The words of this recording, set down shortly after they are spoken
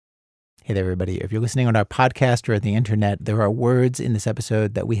Hey there, everybody. If you're listening on our podcast or at the internet, there are words in this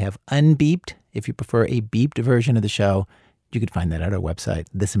episode that we have unbeeped. If you prefer a beeped version of the show, you could find that at our website,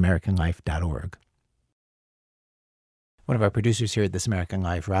 thisamericanlife.org. One of our producers here at This American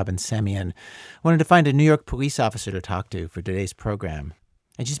Life, Robin Semyon, wanted to find a New York police officer to talk to for today's program.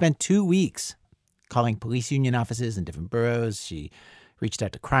 And she spent 2 weeks calling police union offices in different boroughs. She reached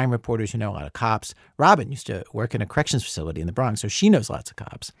out to crime reporters who know a lot of cops. Robin used to work in a corrections facility in the Bronx, so she knows lots of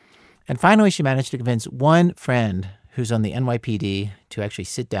cops. And finally, she managed to convince one friend who's on the NYPD to actually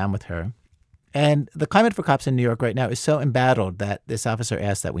sit down with her. And the climate for cops in New York right now is so embattled that this officer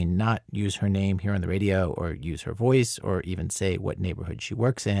asked that we not use her name here on the radio or use her voice or even say what neighborhood she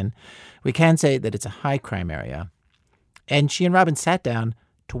works in. We can say that it's a high crime area. And she and Robin sat down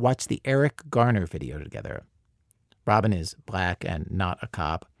to watch the Eric Garner video together. Robin is black and not a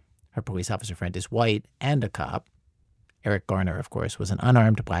cop. Her police officer friend is white and a cop. Eric Garner, of course, was an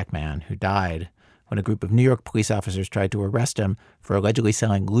unarmed black man who died when a group of New York police officers tried to arrest him for allegedly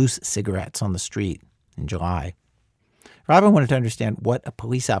selling loose cigarettes on the street in July. Robin wanted to understand what a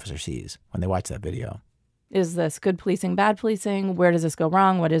police officer sees when they watch that video. Is this good policing, bad policing? Where does this go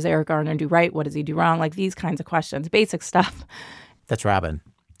wrong? What does Eric Garner do right? What does he do wrong? Like these kinds of questions, basic stuff. That's Robin.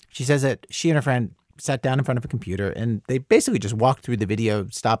 She says that she and her friend sat down in front of a computer and they basically just walked through the video,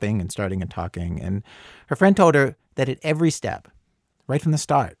 stopping and starting and talking. And her friend told her that at every step, right from the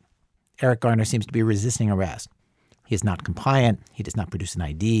start, Eric Garner seems to be resisting arrest. He is not compliant. He does not produce an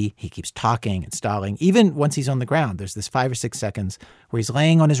ID. He keeps talking and stalling. Even once he's on the ground, there's this 5 or 6 seconds where he's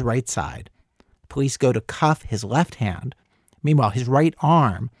laying on his right side. Police go to cuff his left hand. Meanwhile, his right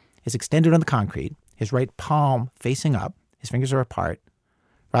arm is extended on the concrete, his right palm facing up. His fingers are apart.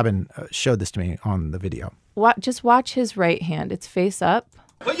 Robin showed this to me on the video. Just watch his right hand. It's face up.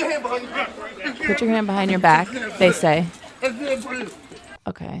 Put your hand behind your back. Put your hand behind your back, they say.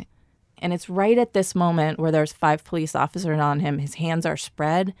 Okay. And it's right at this moment where there's 5 police officers on him. His hands are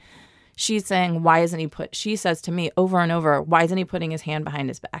spread. She's saying, she says to me over and over, why isn't he putting his hand behind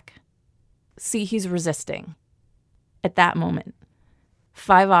his back? See, he's resisting at that moment.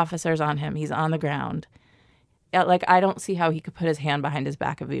 5 officers on him. He's on the ground. I don't see how he could put his hand behind his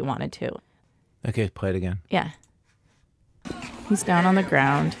back if he wanted to. Okay, play it again. Yeah. He's down on the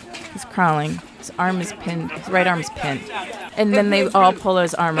ground. He's crawling. His arm is pinned. His right arm is pinned. And then they all pull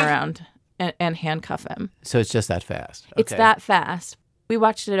his arm around and handcuff him. So it's just that fast. Okay. It's that fast. We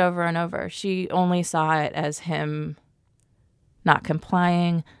watched it over and over. She only saw it as him not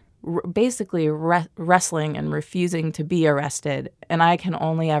complying, basically wrestling and refusing to be arrested. And I can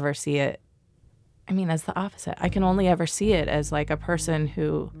only ever see it, as the opposite. I can only ever see it as like a person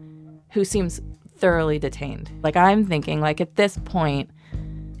who seems thoroughly detained. Like I'm thinking, like at this point,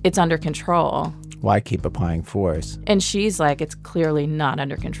 it's under control. Why keep applying force? And she's like, it's clearly not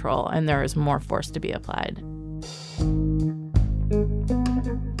under control, and there is more force to be applied.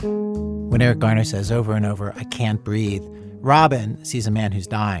 When Eric Garner says over and over, I can't breathe, Robin sees a man who's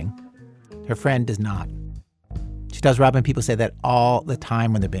dying. Her friend does not. She tells Robin people say that all the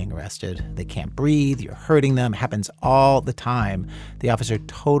time when they're being arrested. They can't breathe, you're hurting them, it happens all the time. The officer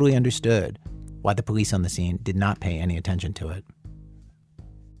totally understood why the police on the scene did not pay any attention to it.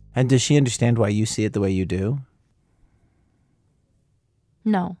 And does she understand why you see it the way you do?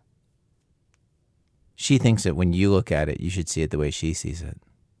 No. She thinks that when you look at it, you should see it the way she sees it.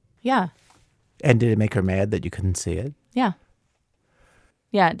 Yeah. And did it make her mad that you couldn't see it? Yeah.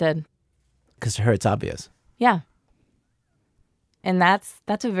 Yeah, it did. Because to her, it's obvious. Yeah. And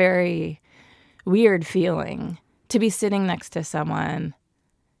that's a very weird feeling to be sitting next to someone,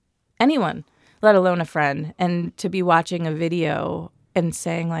 anyone, let alone a friend, and to be watching a video and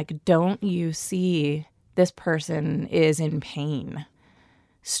saying, like, don't you see this person is in pain,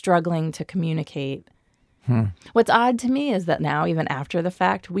 struggling to communicate. What's odd to me is that now, even after the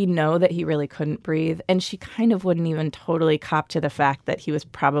fact, we know that he really couldn't breathe, and she kind of wouldn't even totally cop to the fact that he was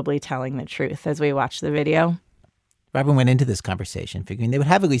probably telling the truth as we watched the video. Robin went into this conversation figuring they would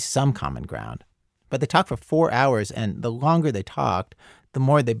have at least some common ground. But they talked for 4 hours, and the longer they talked, the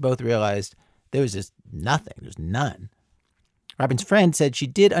more they both realized there was just nothing. There's none. Robin's friend said she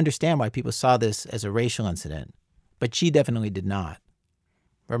did understand why people saw this as a racial incident, but she definitely did not.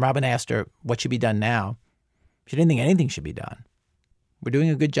 When Robin asked her what should be done now, she didn't think anything should be done. We're doing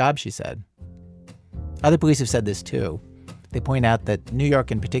a good job, she said. Other police have said this too. They point out that New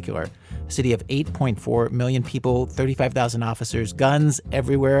York in particular, a city of 8.4 million people, 35,000 officers, guns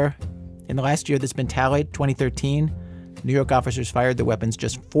everywhere. In the last year that's been tallied, 2013, New York officers fired their weapons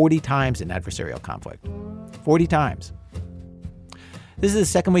just 40 times in adversarial conflict. 40 times. This is the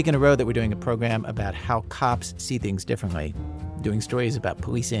second week in a row that we're doing a program about how cops see things differently. doing stories about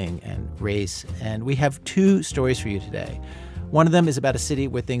policing and race, and we have two stories for you today. One of them is about a city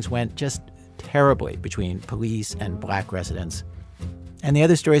where things went just terribly between police and black residents. And the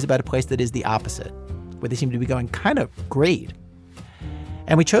other story is about a place that is the opposite, where they seem to be going kind of great.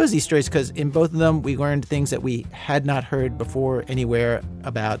 And we chose these stories because in both of them, we learned things that we had not heard before anywhere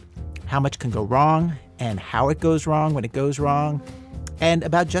about how much can go wrong and how it goes wrong when it goes wrong, and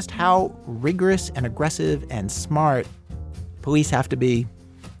about just how rigorous and aggressive and smart police have to be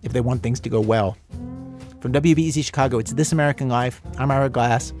if they want things to go well. From WBEZ Chicago, it's This American Life. I'm Ira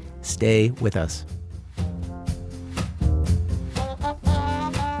Glass. Stay with us.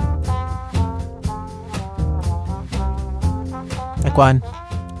 Ekwan,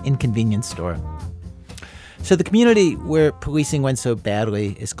 inconvenience store. So the community where policing went so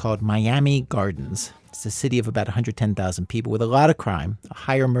badly is called Miami Gardens. It's a city of about 110,000 people with a lot of crime, a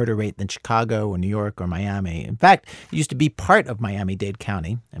higher murder rate than Chicago or New York or Miami. In fact, it used to be part of Miami-Dade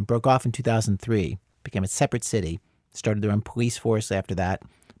County and broke off in 2003, became a separate city, started their own police force after that,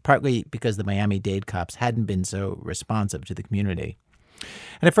 partly because the Miami-Dade cops hadn't been so responsive to the community.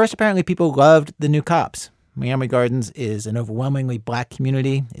 And at first, apparently, people loved the new cops. Miami Gardens is an overwhelmingly black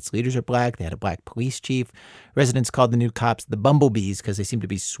community. Its leaders are black. They had a black police chief. Residents called the new cops the bumblebees because they seem to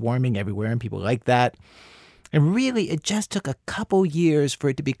be swarming everywhere, and people like that. And really, it just took a couple years for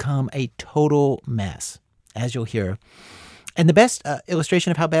it to become a total mess, as you'll hear. And the best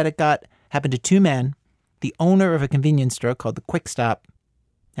illustration of how bad it got happened to two men, the owner of a convenience store called the Quick Stop,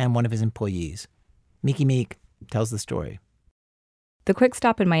 and one of his employees. Mickey Meek tells the story. The Quick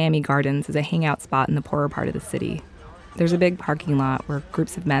Stop in Miami Gardens is a hangout spot in the poorer part of the city. There's a big parking lot where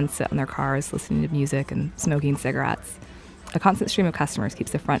groups of men sit in their cars listening to music and smoking cigarettes. A constant stream of customers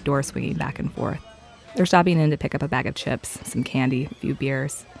keeps the front door swinging back and forth. They're stopping in to pick up a bag of chips, some candy, a few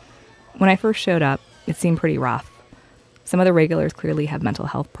beers. When I first showed up, it seemed pretty rough. Some of the regulars clearly have mental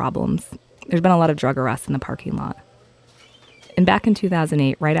health problems. There's been a lot of drug arrests in the parking lot. And back in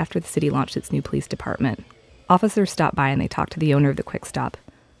 2008, right after the city launched its new police department, officers stopped by and they talked to the owner of the Quick Stop,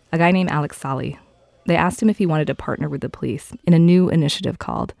 a guy named Alex Solly. They asked him if he wanted to partner with the police in a new initiative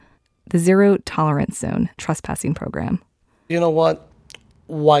called the Zero Tolerance Zone Trespassing Program. You know what?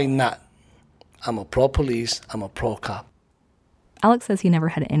 Why not? I'm a pro-police. I'm a pro-cop. Alex says he never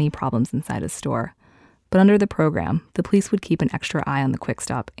had any problems inside his store. But under the program, the police would keep an extra eye on the Quick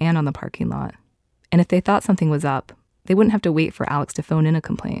Stop and on the parking lot. And if they thought something was up, they wouldn't have to wait for Alex to phone in a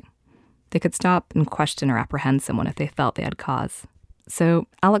complaint. They could stop and question or apprehend someone if they felt they had cause. So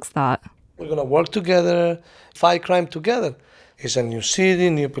Alex thought, we're going to work together, fight crime together. It's a new city,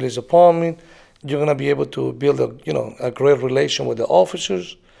 new police department. You're going to be able to build a great relation with the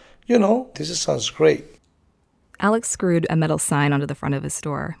officers. This sounds great. Alex screwed a metal sign onto the front of his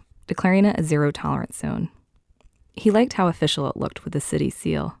store, declaring it a zero tolerance zone. He liked how official it looked with the city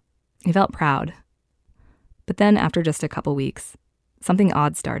seal. He felt proud. But then after just a couple weeks, something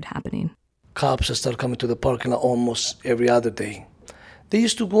odd started happening. Cops started coming to the parking lot almost every other day. They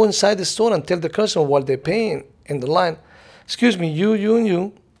used to go inside the store and tell the customer while they're paying in the line, excuse me,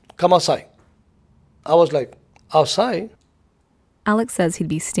 you, come outside. I was like, outside? Alex says he'd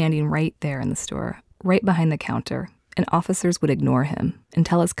be standing right there in the store, right behind the counter, and officers would ignore him and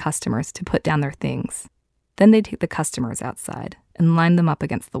tell his customers to put down their things. Then they'd take the customers outside and line them up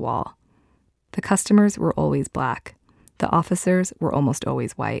against the wall. The customers were always black. The officers were almost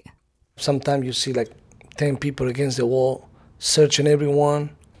always white. Sometimes you see 10 people against the wall, searching everyone.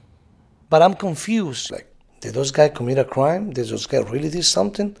 But I'm confused. Did those guys commit a crime? Did those guys really do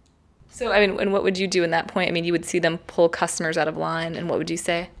something? So, and what would you do in that point? You would see them pull customers out of line, and what would you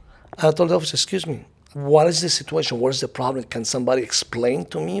say? I told the officer, excuse me, what is the situation? What is the problem? Can somebody explain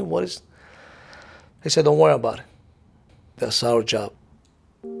to me what is? They said, don't worry about it. That's our job.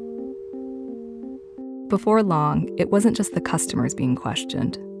 Before long, it wasn't just the customers being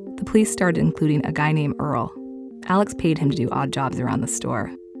questioned. The police started including a guy named Earl. Alex paid him to do odd jobs around the store.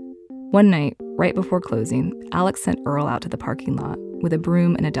 One night, right before closing, Alex sent Earl out to the parking lot with a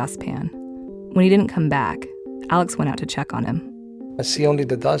broom and a dustpan. When he didn't come back, Alex went out to check on him. I see only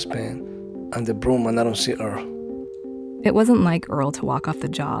the dustpan and the broom, and I don't see Earl. It wasn't like Earl to walk off the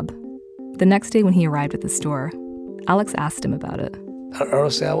job. The next day when he arrived at the store, Alex asked him about it. Earl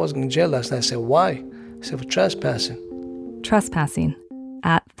said, I was in jail last night. I said, why? He said, for trespassing. Trespassing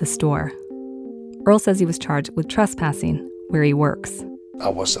at the store. Earl says he was charged with trespassing where he works. I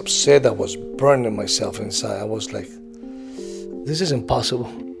was upset. I was burning myself inside. I was like, this is impossible.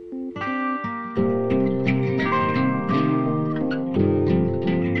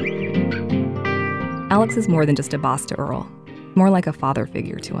 Alex is more than just a boss to Earl, more like a father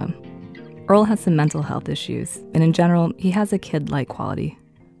figure to him. Earl has some mental health issues, and in general, he has a kid-like quality.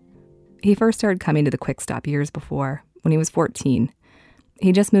 He first started coming to the Quick Stop years before, when he was 14.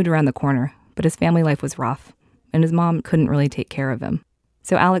 He just moved around the corner, but his family life was rough, and his mom couldn't really take care of him.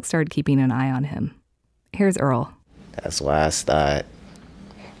 So Alex started keeping an eye on him. Here's Earl. That's why I started,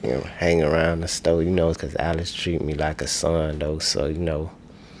 hanging around the store, because Alex treat me like a son, though. So,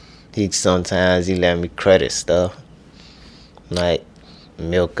 sometimes he let me credit stuff, like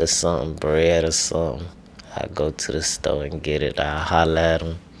milk or something, bread or something. I go to the store and get it. I holler at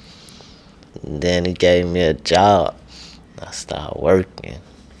him. And then he gave me a job. I started working.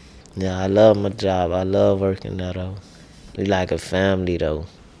 Yeah, I love my job. I love working there, though. We like a family, though.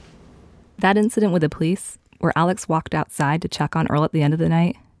 That incident with the police, where Alex walked outside to check on Earl at the end of the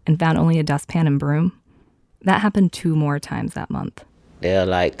night and found only a dustpan and broom, that happened 2 more times that month.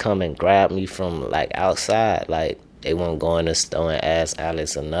 They'll, come and grab me from, outside. They won't go in the store and ask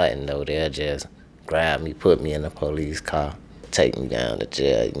Alex or nothing, though. They'll just grab me, put me in a police car, take me down to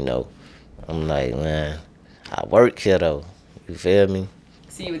jail, I'm like, man, I work here, though. You feel me?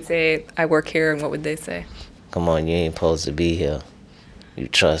 So you would say, I work here, and what would they say? Come on, you ain't supposed to be here. You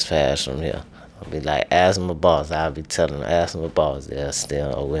trespass from here. I'll be like, ask my boss. I'll be telling them, ask my boss. They'll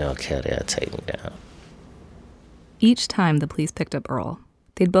still, we don't care, they'll take me down. Each time the police picked up Earl,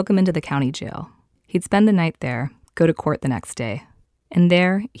 they'd book him into the county jail. He'd spend the night there, go to court the next day. And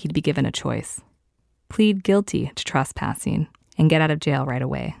there, he'd be given a choice. Plead guilty to trespassing and get out of jail right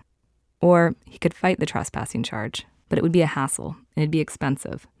away. Or he could fight the trespassing charge, but it would be a hassle and it'd be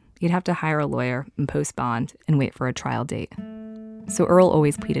expensive. You'd have to hire a lawyer and post bond and wait for a trial date. So Earl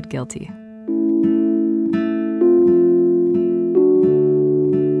always pleaded guilty.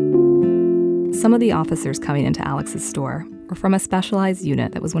 Some of the officers coming into Alex's store were from a specialized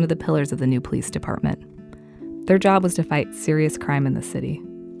unit that was one of the pillars of the new police department. Their job was to fight serious crime in the city.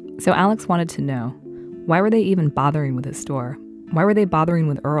 So Alex wanted to know, why were they even bothering with his store? Why were they bothering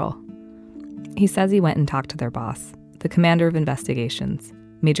with Earl? He says he went and talked to their boss, the commander of investigations,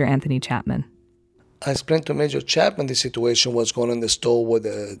 Major Anthony Chapman. I explained to Major Chapman the situation, what's going on in the store with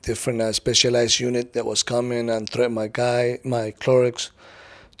a different specialized unit that was coming and threatened my clerks,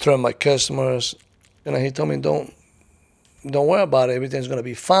 threatened my customers. He told me, don't worry about it. Everything's going to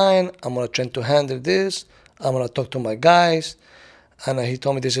be fine. I'm going to try to handle this. I'm going to talk to my guys. And he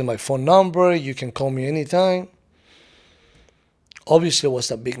told me, this is my phone number. You can call me anytime. Obviously, it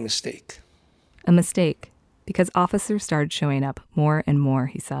was a big mistake. A mistake, because officers started showing up more and more,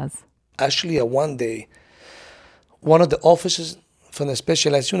 he says. Actually, one day, one of the officers from the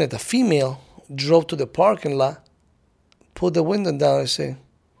specialized unit, a female, drove to the parking lot, put the window down and said,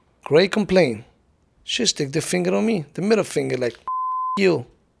 great complaint. She stick the finger on me, the middle finger, like, you.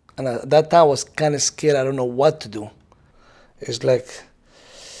 And at that time, I was kind of scared. I don't know what to do. It's like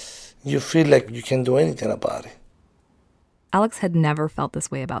you feel like you can't do anything about it. Alex had never felt this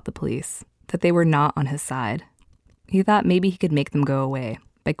way about the police, that they were not on his side. He thought maybe he could make them go away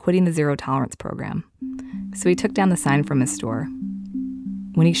by quitting the zero tolerance program. So he took down the sign from his store.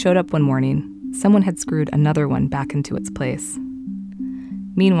 When he showed up one morning, someone had screwed another one back into its place.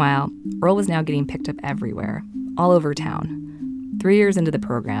 Meanwhile, Earl was now getting picked up everywhere, all over town. 3 years into the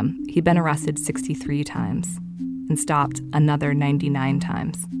program, he'd been arrested 63 times and stopped another 99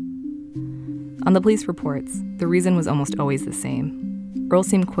 times. On the police reports, the reason was almost always the same. Earl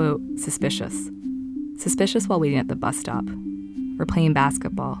seemed, quote, suspicious. Suspicious while waiting at the bus stop, or playing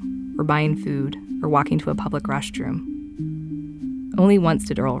basketball, or buying food, or walking to a public restroom. Only once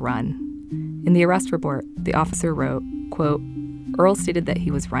did Earl run. In the arrest report, the officer wrote, quote, Earl stated that he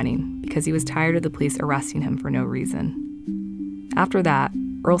was running because he was tired of the police arresting him for no reason. After that,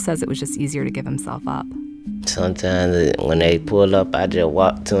 Earl says it was just easier to give himself up. Sometimes when they pull up, I just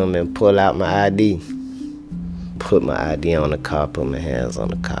walk to them and pull out my ID. Put my ID on the car, put my hands on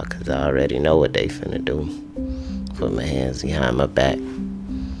the car, because I already know what they finna do. Put my hands behind my back.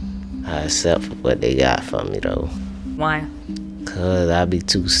 I accept what they got for me, though. Why? Because I be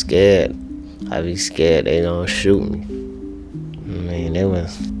too scared. I be scared they gonna shoot me. I mean, it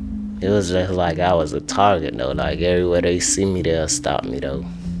was just like I was a target, though. Like, everywhere they see me, they'll stop me, though.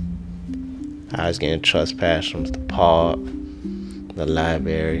 I was getting trespassed from the park, the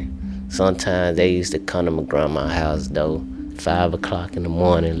library. Sometimes they used to come to my grandma's house, though, 5 o'clock in the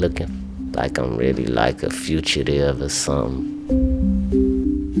morning, looking like I'm really like a fugitive or something.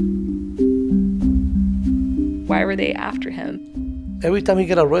 Why were they after him? Every time he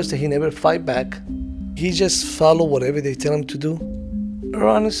got arrested, he never fight back. He just follow whatever they tell him to do. Or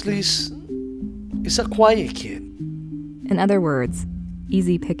honestly, he's a quiet kid. In other words,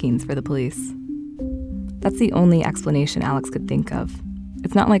 easy pickings for the police. That's the only explanation Alex could think of.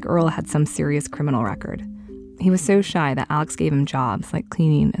 It's not like Earl had some serious criminal record. He was so shy that Alex gave him jobs like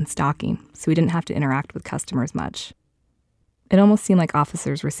cleaning and stocking, so he didn't have to interact with customers much. It almost seemed like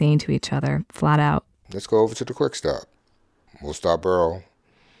officers were saying to each other, flat out, "Let's go over to the quick stop. We'll stop Earl.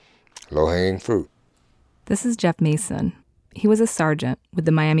 Low-hanging fruit." This is Jeff Mason. He was a sergeant with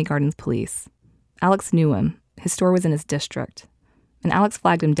the Miami Gardens police. Alex knew him. His store was in his district. And Alex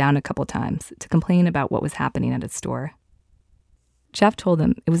flagged him down a couple times to complain about what was happening at his store. Jeff told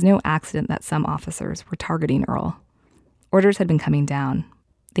him it was no accident that some officers were targeting Earl. Orders had been coming down.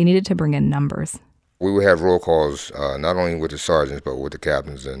 They needed to bring in numbers. We would have roll calls, not only with the sergeants, but with the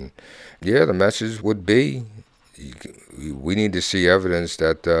captains. And yeah, the message would be, we need to see evidence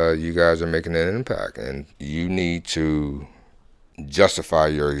that you guys are making an impact, and you need to justify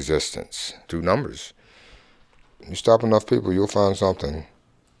your existence through numbers. You stop enough people, you'll find something.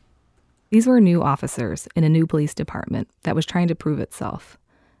 These were new officers in a new police department that was trying to prove itself.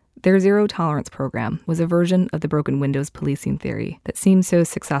 Their zero-tolerance program was a version of the broken windows policing theory that seemed so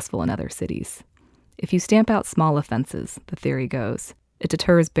successful in other cities. If you stamp out small offenses, the theory goes, it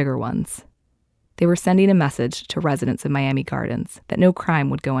deters bigger ones. They were sending a message to residents of Miami Gardens that no crime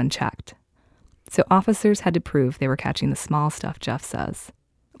would go unchecked. So officers had to prove they were catching the small stuff, Jeff says,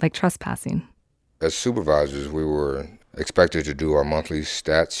 like trespassing. As supervisors, we were expected to do our monthly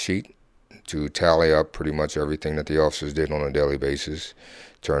stats sheet to tally up pretty much everything that the officers did on a daily basis,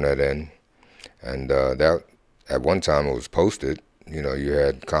 turn that in. And that, at one time, it was posted. You know, you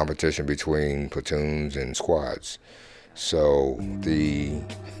had competition between platoons and squads. So the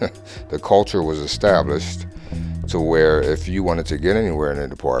culture was established to where if you wanted to get anywhere in the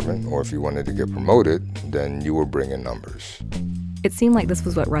department or if you wanted to get promoted, then you were bringing numbers. It seemed like this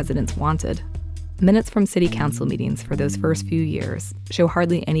was what residents wanted. Minutes from city council meetings for those first few years show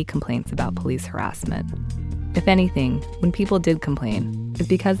hardly any complaints about police harassment. If anything, when people did complain, it's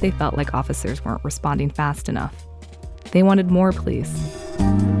because they felt like officers weren't responding fast enough. They wanted more police.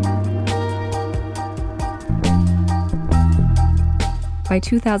 By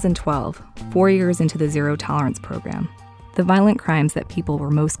 2012, 4 years into the zero-tolerance program, the violent crimes that people were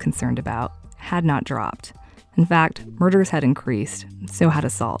most concerned about had not dropped. In fact, murders had increased, so had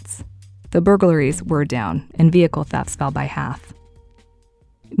assaults. The burglaries were down, and vehicle thefts fell by half.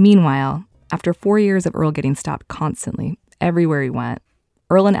 Meanwhile, after 4 years of Earl getting stopped constantly, everywhere he went,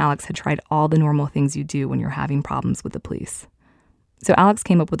 Earl and Alex had tried all the normal things you do when you're having problems with the police. So Alex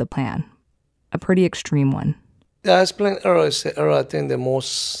came up with a plan, a pretty extreme one. Yeah, I explained Earl, I said, Earl, I think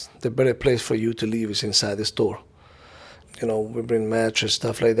the better place for you to live is inside the store. You know, we bring mattress,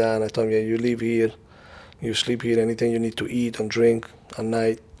 stuff like that, and I told him, yeah, you live here, you sleep here, anything you need to eat and drink at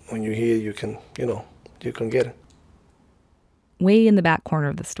night, when you're here, you can get it. Way in the back corner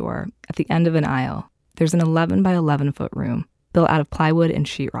of the store, at the end of an aisle, there's an 11 by 11 foot room built out of plywood and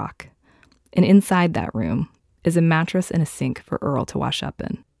sheetrock. And inside that room is a mattress and a sink for Earl to wash up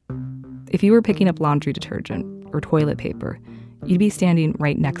in. If you were picking up laundry detergent or toilet paper, you'd be standing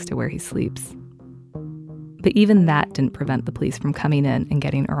right next to where he sleeps. But even that didn't prevent the police from coming in and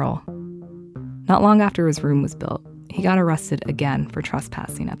getting Earl. Not long after his room was built, he got arrested again for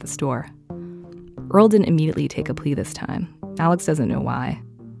trespassing at the store. Earl didn't immediately take a plea this time. Alex doesn't know why.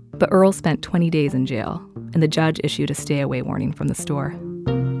 But Earl spent 20 days in jail, and the judge issued a stay-away warning from the store.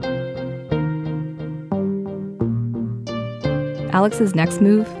 Alex's next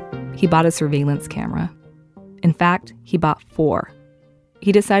move? He bought a surveillance camera. In fact, he bought 4.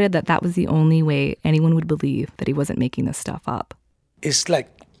 He decided that that was the only way anyone would believe that he wasn't making this stuff up. It's like,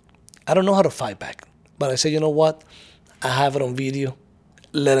 I don't know how to fight back. But I said, you know what? I have it on video.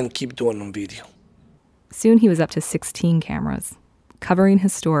 Let him keep doing it on video. Soon he was up to 16 cameras, covering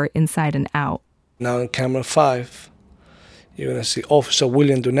his store inside and out. Now on camera 5, you're going to see Officer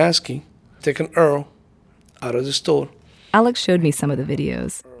William Dunaski taking Earl out of the store. Alex showed me some of the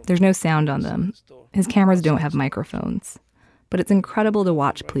videos. There's no sound on them. His cameras don't have microphones. But it's incredible to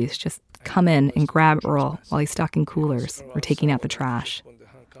watch police just come in and grab Earl while he's stocking coolers or taking out the trash.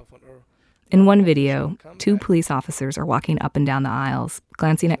 In one video, 2 police officers are walking up and down the aisles,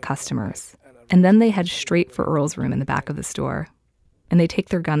 glancing at customers. And then they head straight for Earl's room in the back of the store. And they take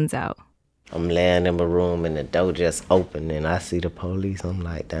their guns out. I'm laying in my room and the door just opened and I see the police. I'm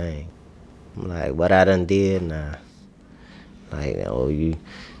like, dang. I'm like, what I done did now? Like,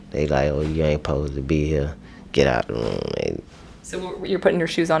 they like, oh, you ain't supposed to be here. Get out the room. So you're putting your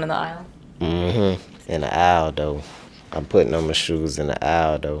shoes on in the aisle? Mm-hmm. In the aisle, though. I'm putting on my shoes in the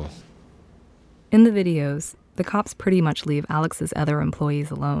aisle, though. In the videos, the cops pretty much leave Alex's other employees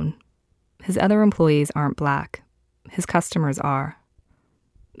alone. His other employees aren't black. His customers are.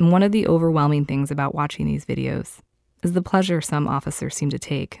 And one of the overwhelming things about watching these videos is the pleasure some officers seem to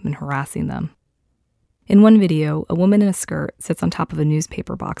take in harassing them. In one video, a woman in a skirt sits on top of a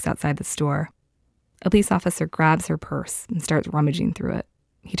newspaper box outside the store. A police officer grabs her purse and starts rummaging through it.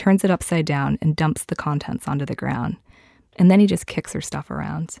 He turns it upside down and dumps the contents onto the ground, and then he just kicks her stuff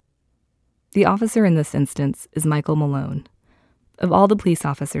around. The officer in this instance is Michael Malone. Of all the police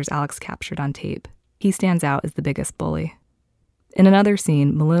officers Alex captured on tape, he stands out as the biggest bully. In another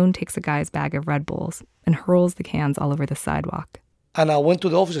scene, Malone takes a guy's bag of Red Bulls and hurls the cans all over the sidewalk. And I went to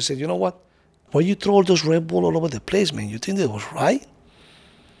the officer and said, you know what? Why you throw all those Red Bull all over the place, man? You think that was right?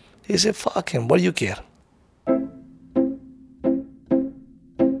 He said, fuck him, what do you care?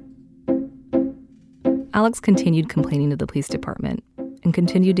 Alex continued complaining to the police department and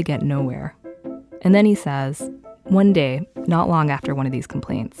continued to get nowhere. And then he says, one day, not long after one of these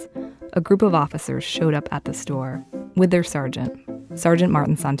complaints, a group of officers showed up at the store with their sergeant, Sergeant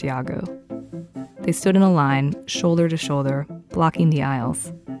Martin Santiago. They stood in a line, shoulder to shoulder, blocking the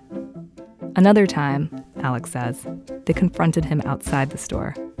aisles. Another time, Alex says, they confronted him outside the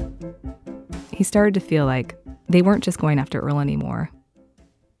store. He started to feel like they weren't just going after Earl anymore.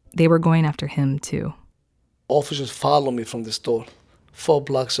 They were going after him, too. Officers followed me from the store, 4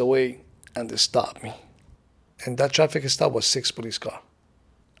 blocks away, and they stopped me. And that traffic stop was 6 police cars.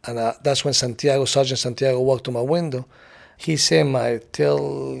 And that's when Sergeant Santiago walked to my window. He said my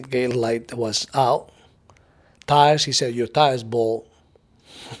tailgate light was out. Tires, he said, your tire's bald.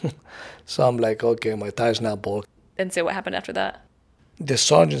 So I'm like, okay, my tire's not bald. And so what happened after that? The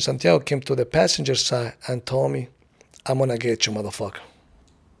Sergeant Santiago came to the passenger side and told me, I'm gonna get you, motherfucker.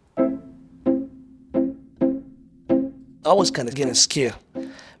 I was kind of getting scared.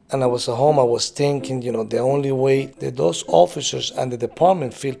 And I was at home, I was thinking, the only way that those officers and the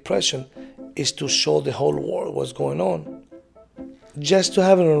department feel pressure is to show the whole world what's going on. Just to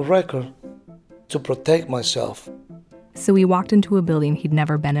have it on record, to protect myself. So he walked into a building he'd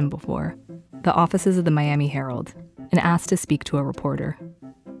never been in before, the offices of the Miami Herald, and asked to speak to a reporter.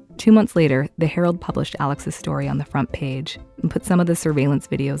 2 months later, the Herald published Alex's story on the front page and put some of the surveillance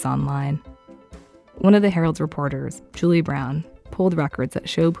videos online. One of the Herald's reporters, Julie Brown, pulled records that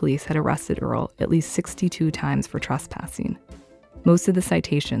show police had arrested Earl at least 62 times for trespassing. Most of the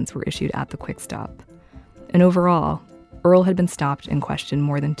citations were issued at the Quick Stop. And overall, Earl had been stopped and questioned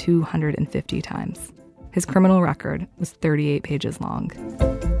more than 250 times. His criminal record was 38 pages long.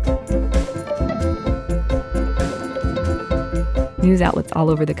 News outlets all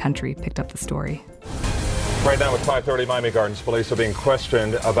over the country picked up the story. Right now at 5:30, Miami Gardens police are being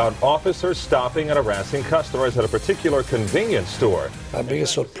questioned about officers stopping and harassing customers at a particular convenience store. My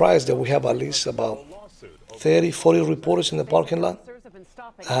biggest surprise that we have at least about 30, 40 reporters in the parking lot.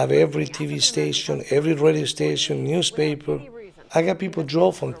 I have every TV station, every radio station, newspaper. I got people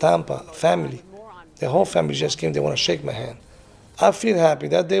drove from Tampa, family. The whole family just came, they want to shake my hand. I feel happy.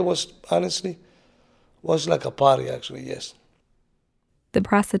 That day was, honestly, was like a party, actually, yes. The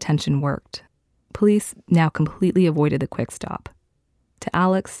press attention worked. Police now completely avoided the Quick Stop. To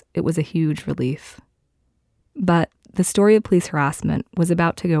Alex, it was a huge relief. But the story of police harassment was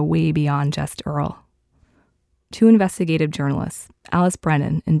about to go way beyond just Earl. 2 investigative journalists, Alice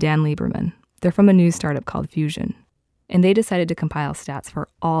Brennan and Dan Lieberman, they're from a news startup called Fusion, and they decided to compile stats for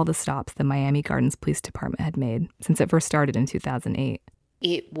all the stops the Miami Gardens Police Department had made since it first started in 2008.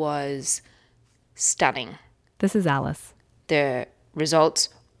 It was stunning. This is Alice. The results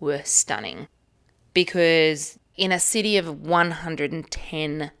were stunning. Because in a city of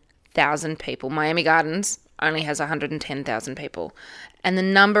 110,000 people, Miami Gardens only has 110,000 people. And the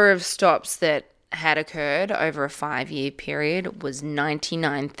number of stops that had occurred over a 5-year period was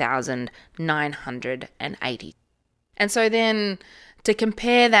 99,980. And so then to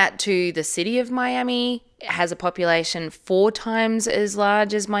compare that to the city of Miami, it has a population 4 times as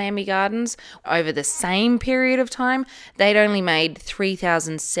large as Miami Gardens. Over the same period of time, they'd only made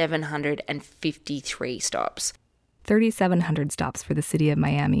 3,753 stops. 3,700 stops for the city of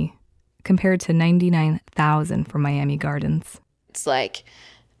Miami, compared to 99,000 for Miami Gardens. It's like,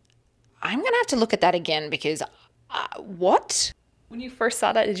 I'm going to have to look at that again because, what? When you first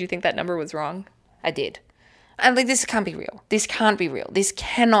saw that, did you think that number was wrong? I did. I'm like, this can't be real. This can't be real. This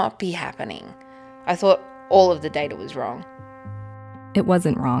cannot be happening. I thought all of the data was wrong. It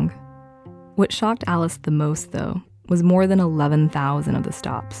wasn't wrong. What shocked Alice the most, though, was more than 11,000 of the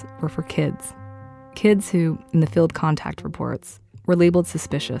stops were for kids. Kids who, in the field contact reports, were labeled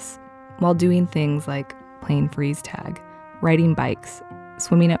suspicious while doing things like playing freeze tag, riding bikes,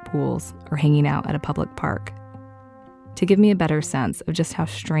 swimming at pools, or hanging out at a public park. To give me a better sense of just how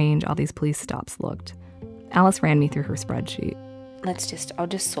strange all these police stops looked, Alice ran me through her spreadsheet. I'll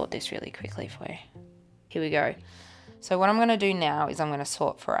just sort this really quickly for you. Here we go. So what I'm going to do now is I'm going to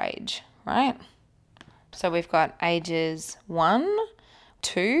sort for age, right? So we've got ages 1,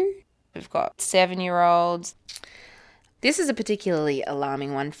 2, we've got 7-year-olds. This is a particularly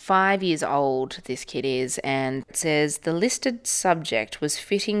alarming one. 5 years old, this kid is, and it says the listed subject was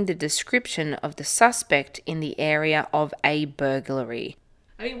fitting the description of the suspect in the area of a burglary.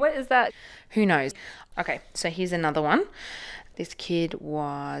 I mean, what is that? Who knows? Okay, so here's another one. This kid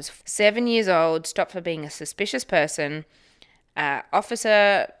was 7 years old, stopped for being a suspicious person.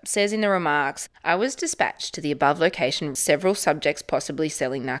 Officer says in the remarks, I was dispatched to the above location with several subjects possibly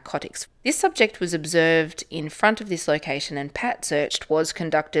selling narcotics. This subject was observed in front of this location and pat search was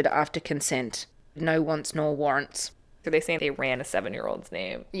conducted after consent. No wants nor warrants. So they say they ran a 7-year-old's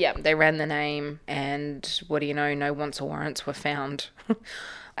name. Yeah, they ran the name and what do you know, no wants or warrants were found.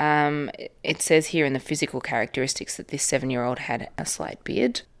 It says here in the physical characteristics that this 7-year-old had a slight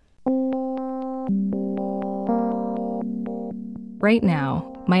beard. Right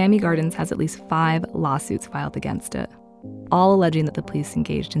now, Miami Gardens has at least 5 lawsuits filed against it, all alleging that the police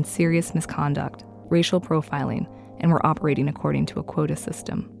engaged in serious misconduct, racial profiling, and were operating according to a quota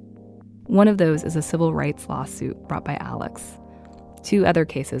system. One of those is a civil rights lawsuit brought by Alex. 2 other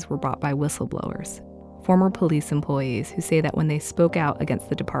cases were brought by whistleblowers, former police employees who say that when they spoke out against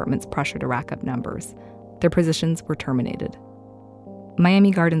the department's pressure to rack up numbers, their positions were terminated. Miami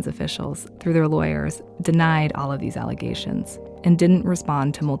Gardens officials, through their lawyers, denied all of these allegations and didn't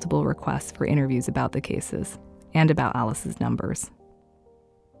respond to multiple requests for interviews about the cases and about Alice's numbers.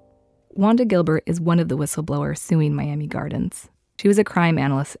 Wanda Gilbert is one of the whistleblowers suing Miami Gardens. She was a crime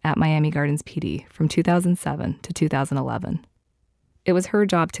analyst at Miami Gardens PD from 2007 to 2011. It was her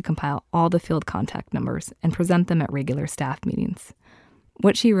job to compile all the field contact numbers and present them at regular staff meetings.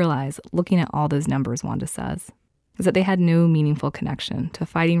 What she realized, looking at all those numbers, Wanda says, is that they had no meaningful connection to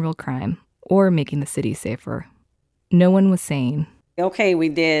fighting real crime or making the city safer. No one was saying, okay, we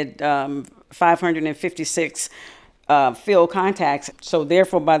did 556 field contacts, so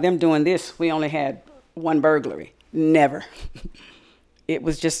therefore by them doing this, we only had 1 burglary. Never. It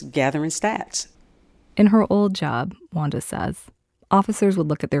was just gathering stats. In her old job, Wanda says, officers would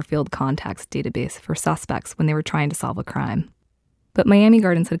look at their field contacts database for suspects when they were trying to solve a crime. But Miami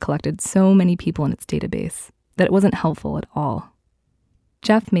Gardens had collected so many people in its database that it wasn't helpful at all.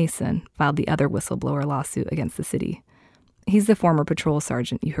 Jeff Mason filed the other whistleblower lawsuit against the city. He's the former patrol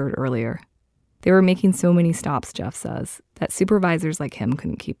sergeant you heard earlier. They were making so many stops, Jeff says, that supervisors like him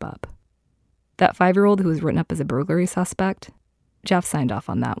couldn't keep up. That 5-year-old who was written up as a burglary suspect, Jeff signed off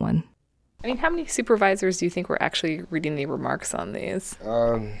on that one. I mean, how many supervisors do you think were actually reading the remarks on these?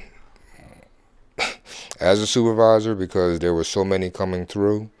 As a supervisor, because there were so many coming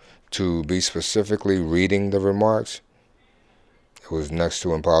through, to be specifically reading the remarks, it was next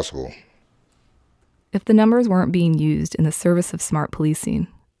to impossible. If the numbers weren't being used in the service of smart policing,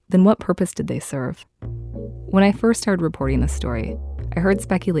 then what purpose did they serve? When I first started reporting this story, I heard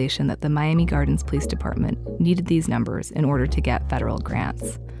speculation that the Miami Gardens Police Department needed these numbers in order to get federal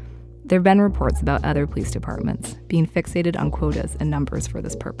grants. There have been reports about other police departments being fixated on quotas and numbers for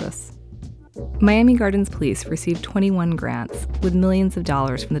this purpose. Miami Gardens Police received 21 grants with millions of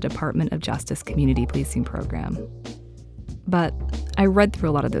dollars from the Department of Justice Community Policing Program. But I read through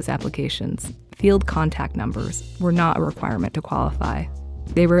a lot of those applications. Field contact numbers were not a requirement to qualify.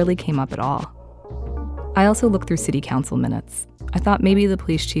 They rarely came up at all. I also looked through city council minutes. I thought maybe the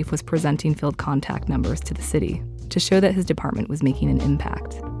police chief was presenting field contact numbers to the city to show that his department was making an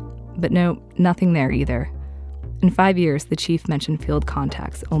impact. But no, nothing there either. In 5 years, the chief mentioned field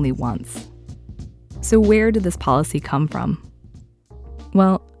contacts only once. So where did this policy come from?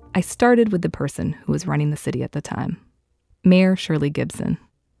 Well, I started with the person who was running the city at the time, Mayor Shirley Gibson.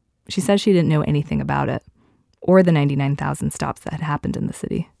 She said she didn't know anything about it, or the 99,000 stops that had happened in the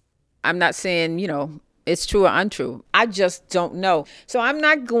city. I'm not saying, it's true or untrue. I just don't know. So I'm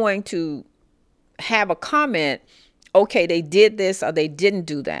not going to have a comment, okay, they did this or they didn't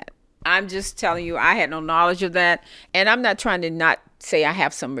do that. I'm just telling you I had no knowledge of that. And I'm not trying to not say I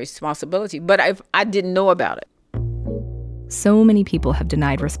have some responsibility, but I didn't know about it. So many people have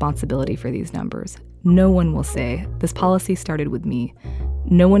denied responsibility for these numbers. No one will say, this policy started with me.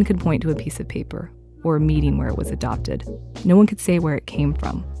 No one could point to a piece of paper or a meeting where it was adopted. No one could say where it came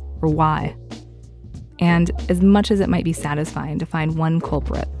from or why. And as much as it might be satisfying to find one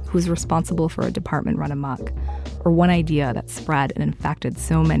culprit who was responsible for a department run amok, or one idea that spread and infected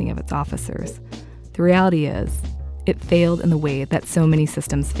so many of its officers, the reality is, it failed in the way that so many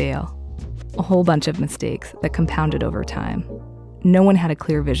systems fail. A whole bunch of mistakes that compounded over time. No one had a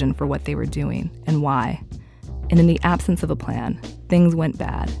clear vision for what they were doing and why. And in the absence of a plan, things went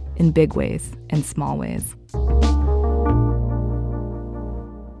bad in big ways and small ways.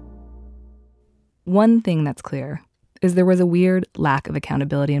 One thing that's clear is there was a weird lack of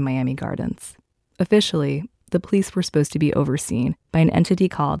accountability in Miami Gardens. Officially, the police were supposed to be overseen by an entity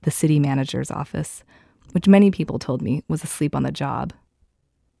called the City Manager's Office, which many people told me was asleep on the job.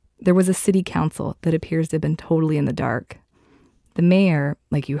 There was a city council that appears to have been totally in the dark. The mayor,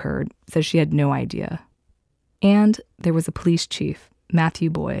 like you heard, says she had no idea. And there was a police chief, Matthew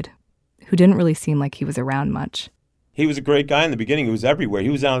Boyd, who didn't really seem like he was around much. He was a great guy in the beginning. He was everywhere. He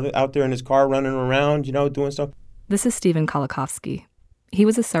was out there in his car running around, doing stuff. This is Stephen Kolakowski. He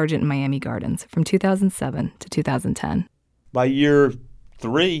was a sergeant in Miami Gardens from 2007 to 2010. By year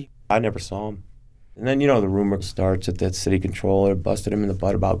 3, I never saw him. And then, the rumor starts that city controller busted him in the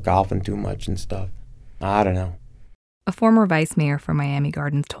butt about golfing too much and stuff. I don't know. A former vice mayor for Miami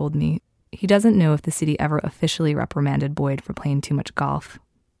Gardens told me he doesn't know if the city ever officially reprimanded Boyd for playing too much golf,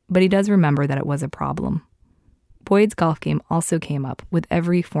 but he does remember that it was a problem. Boyd's golf game also came up with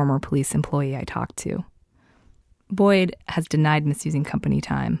every former police employee I talked to. Boyd has denied misusing company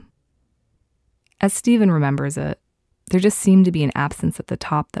time. As Stephen remembers it, there just seemed to be an absence at the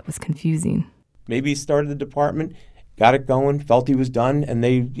top that was confusing. Maybe he started the department, got it going, felt he was done, and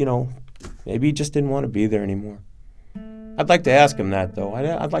they, maybe he just didn't want to be there anymore. I'd like to ask him that, though.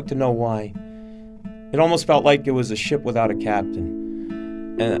 I'd like to know why. It almost felt like it was a ship without a captain.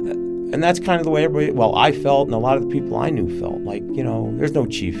 And that's kind of the way I felt, and a lot of the people I knew felt. Like, there's no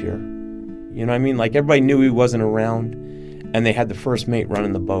chief here. You know what I mean? Like, everybody knew he wasn't around, and they had the first mate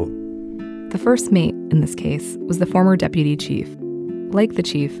running the boat. The first mate, in this case, was the former deputy chief. Like the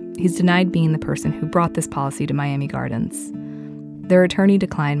chief, he's denied being the person who brought this policy to Miami Gardens. Their attorney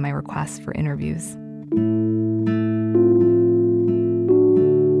declined my request for interviews.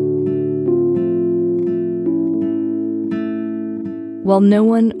 While no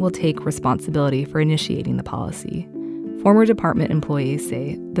one will take responsibility for initiating the policy, former department employees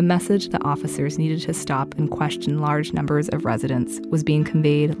say the message that officers needed to stop and question large numbers of residents was being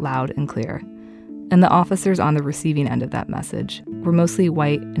conveyed loud and clear. And the officers on the receiving end of that message were mostly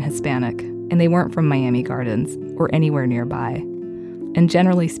white and Hispanic, and they weren't from Miami Gardens or anywhere nearby. And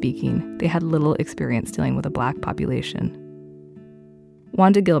generally speaking, they had little experience dealing with a black population.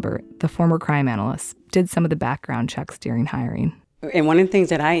 Wanda Gilbert, the former crime analyst, did some of the background checks during hiring. And one of the things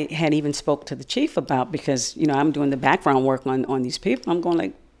that I had even spoke to the chief about, because, I'm doing the background work on these people, I'm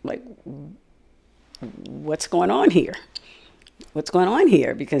going like, what's going on here? What's going on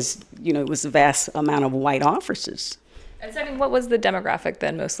here? Because, it was a vast amount of white officers. And so, what was the demographic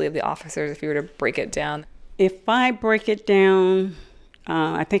then, mostly of the officers, if you were to break it down? If I break it down,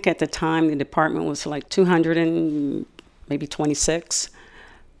 I think at the time the department was like 226.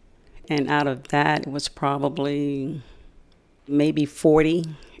 And out of that, it was probably maybe 40,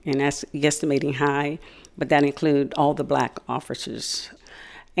 and that's guesstimating high, but that included all the black officers.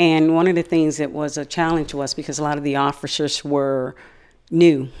 And one of the things that was a challenge was because a lot of the officers were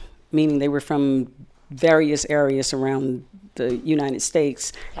new, meaning they were from various areas around the United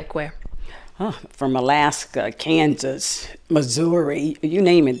States. Like where? From Alaska, Kansas, Missouri, you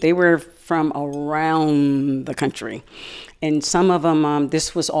name it. They were from around the country. And some of them,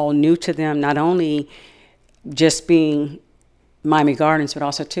 this was all new to them, not only just being Miami Gardens, but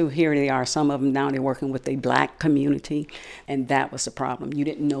also, too, here they are. Some of them now, they're working with a black community, and that was the problem. You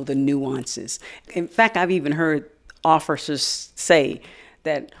didn't know the nuances. In fact, I've even heard officers say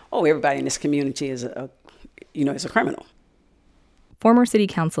that, everybody in this community is a criminal. Former city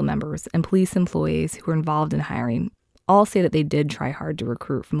council members and police employees who were involved in hiring all say that they did try hard to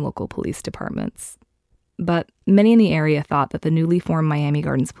recruit from local police departments. But many in the area thought that the newly formed Miami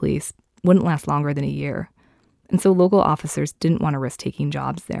Gardens Police wouldn't last longer than a year. And so local officers didn't want to risk taking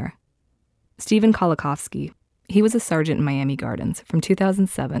jobs there. Stephen Kolakowski, he was a sergeant in Miami Gardens from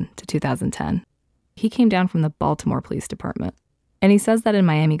 2007 to 2010. He came down from the Baltimore Police Department. And he says that in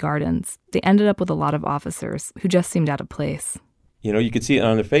Miami Gardens, they ended up with a lot of officers who just seemed out of place. You could see it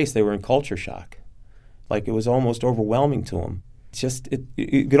on their face. They were in culture shock. Like, it was almost overwhelming to them.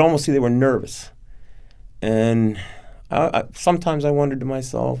 You could almost see they were nervous. And sometimes I wondered to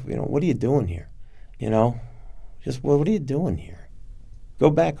myself, what are you doing here? What are you doing here? Go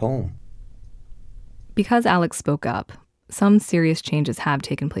back home. Because Alex spoke up, some serious changes have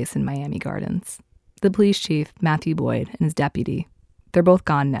taken place in Miami Gardens. The police chief, Matthew Boyd, and his deputy, they're both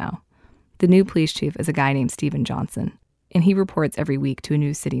gone now. The new police chief is a guy named Stephen Johnson, and he reports every week to a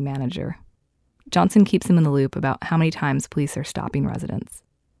new city manager. Johnson keeps him in the loop about how many times police are stopping residents.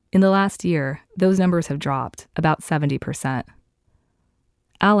 In the last year, those numbers have dropped about 70%.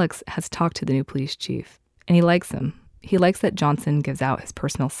 Alex has talked to the new police chief, and he likes him. He likes that Johnson gives out his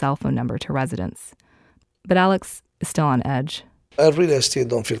personal cell phone number to residents. But Alex is still on edge. I still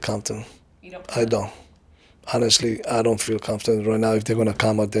don't feel comfortable. I don't. Honestly, I don't feel confident right now if they're going to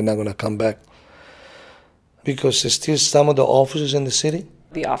come or they're not going to come back. Because there's still some of the officers in the city.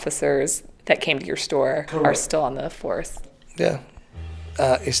 The officers that came to your store are still on the force. Yeah.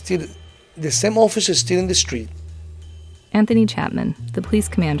 It's still, the same officers still in the street. Anthony Chapman, the police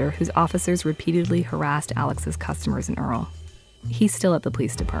commander whose officers repeatedly harassed Alex's customers in Earl. He's still at the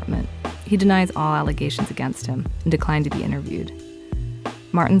police department. He denies all allegations against him and declined to be interviewed.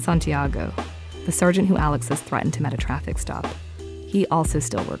 Martin Santiago, the sergeant who Alex has threatened him at a traffic stop. He also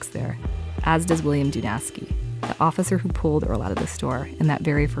still works there, as does William Dunaski, the officer who pulled Earl out of the store in that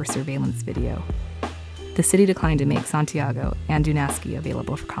very first surveillance video. The city declined to make Santiago and Dunaski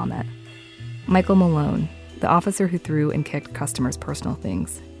available for comment. Michael Malone, the officer who threw and kicked customers' personal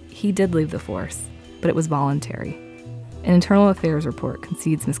things, he did leave the force, but it was voluntary. An internal affairs report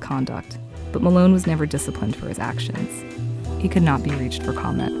concedes misconduct, but Malone was never disciplined for his actions. He could not be reached for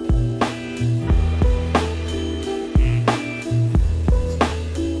comment.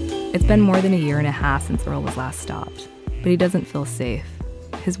 It's been more than a year and a half since Earl was last stopped, but he doesn't feel safe.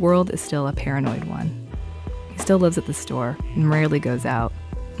 His world is still a paranoid one. He still lives at the store and rarely goes out.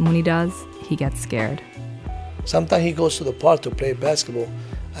 And when he does, he gets scared. Sometimes he goes to the park to play basketball,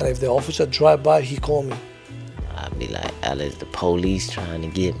 and if the officer drive by, he call me. I'd be like, Alex, the police trying to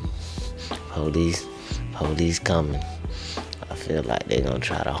get me. Police coming. I feel like they're gonna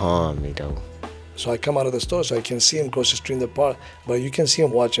try to harm me though. So I come out of the store so I can see him cross the street in the park, but you can see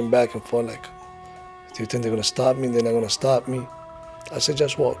him watching back and forth like, do you think they're gonna stop me? They're not gonna stop me. I said,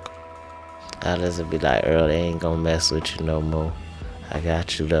 just walk. Alex would be like, Earl, they ain't gonna mess with you no more. I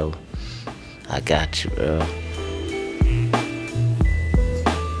got you though. I got you, Earl.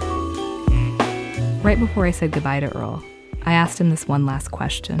 Right before I said goodbye to Earl, I asked him this one last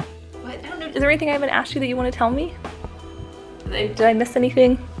question. What? I don't know. Is there anything I haven't asked you that you want to tell me? Did I miss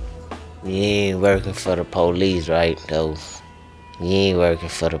anything? You ain't working for the police, right, though? You ain't working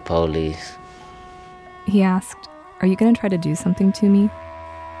for the police. He asked, are you going to try to do something to me?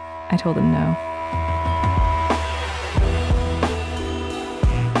 I told him no.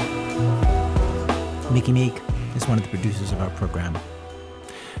 Mickey Meek is one of the producers of our program.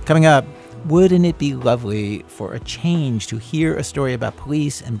 Coming up, wouldn't it be lovely for a change to hear a story about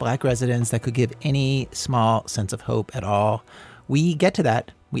police and black residents that could give any small sense of hope at all? We get to that.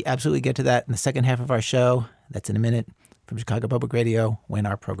 We absolutely get to that in the second half of our show. That's in a minute from Chicago Public Radio when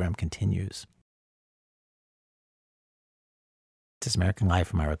our program continues. This is American Life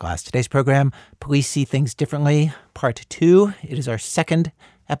from Ira Glass. Today's program, Police See Things Differently, Part 2. It is our second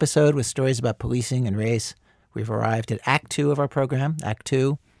episode with stories about policing and race. We've arrived at Act 2 of our program, Act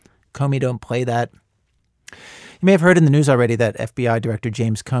 2. Comey Don't Play That. You may have heard in the news already that FBI Director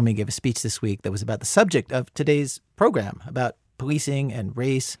James Comey gave a speech this week that was about the subject of today's program, about policing and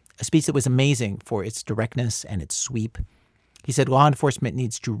race, a speech that was amazing for its directness and its sweep. He said law enforcement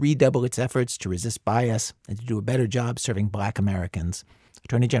needs to redouble its efforts to resist bias and to do a better job serving black Americans.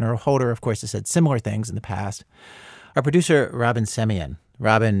 Attorney General Holder, of course, has said similar things in the past. Our producer, Robin Semien.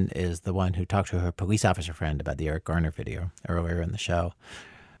 Robin is the one who talked to her police officer friend about the Eric Garner video earlier in the show.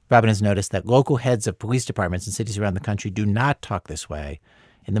 Robin has noticed that local heads of police departments in cities around the country do not talk this way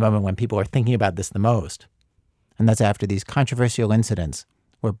in the moment when people are thinking about this the most. And that's after these controversial incidents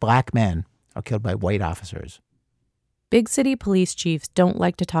where black men are killed by white officers. Big city police chiefs don't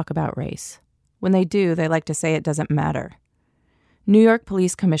like to talk about race. When they do, they like to say it doesn't matter. New York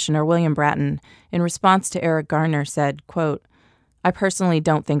Police Commissioner William Bratton, in response to Eric Garner, said, quote, I personally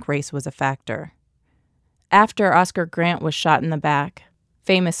don't think race was a factor. After Oscar Grant was shot in the back,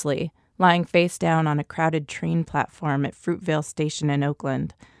 famously lying face down on a crowded train platform at Fruitvale Station in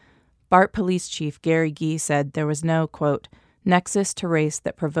Oakland, BART Police Chief Gary Gee said there was no, quote, nexus to race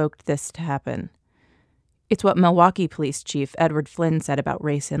that provoked this to happen. It's what Milwaukee Police Chief Edward Flynn said about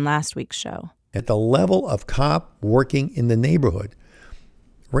race in last week's show. At the level of cop working in the neighborhood,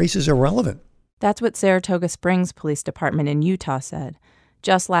 race is irrelevant. That's what Saratoga Springs Police Department in Utah said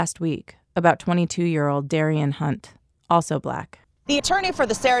just last week about 22-year-old Darian Hunt, also black. The attorney for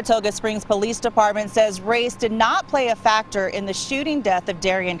the Saratoga Springs Police Department says race did not play a factor in the shooting death of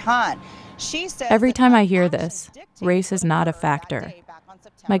Darian Hunt. She says every time I hear this, race is not a factor.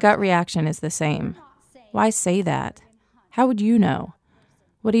 My gut reaction is the same. Why say that? How would you know?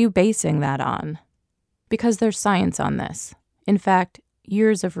 What are you basing that on? Because there's science on this. In fact,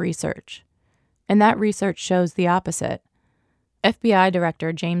 years of research. And that research shows the opposite. FBI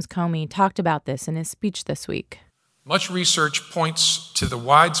Director James Comey talked about this in his speech this week. Much research points to the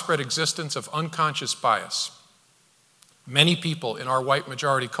widespread existence of unconscious bias. Many people in our white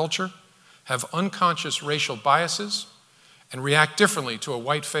majority culture have unconscious racial biases and react differently to a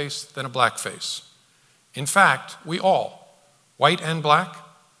white face than a black face. In fact, we all, white and black,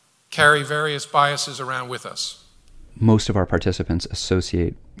 carry various biases around with us. Most of our participants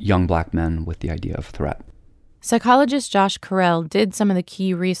associate young black men with the idea of threat. Psychologist Josh Carell did some of the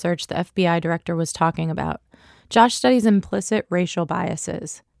key research the FBI director was talking about. Josh studies implicit racial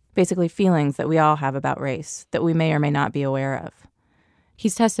biases, basically feelings that we all have about race that we may or may not be aware of.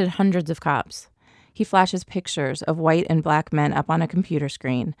 He's tested hundreds of cops. He flashes pictures of white and black men up on a computer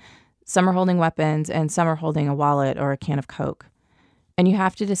screen. Some are holding weapons and some are holding a wallet or a can of Coke. And you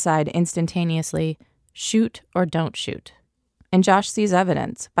have to decide instantaneously, shoot or don't shoot. And Josh sees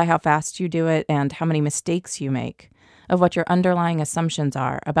evidence by how fast you do it and how many mistakes you make of what your underlying assumptions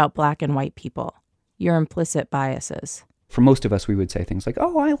are about black and white people, your implicit biases. For most of us, we would say things like,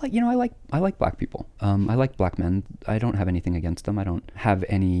 "Oh, I like black people. I like black men. I don't have anything against them. I don't have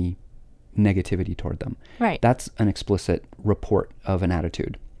any negativity toward them." Right. That's an explicit report of an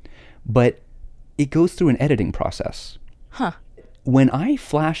attitude. But it goes through an editing process. Huh. When I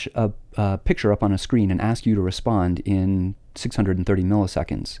flash a picture up on a screen and ask you to respond in 630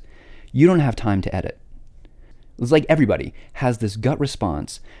 milliseconds, you don't have time to edit. It's like everybody has this gut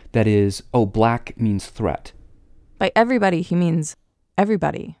response that is, oh, black means threat. By everybody, he means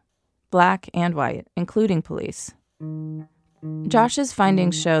everybody, black and white, including police. Josh's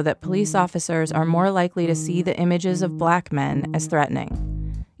findings show that police officers are more likely to see the images of black men as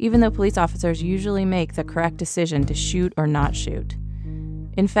threatening, even though police officers usually make the correct decision to shoot or not shoot.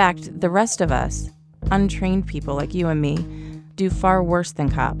 In fact, the rest of us, untrained people like you and me, do far worse than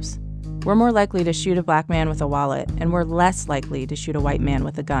cops. We're more likely to shoot a black man with a wallet, and we're less likely to shoot a white man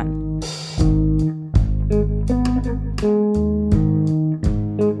with a gun.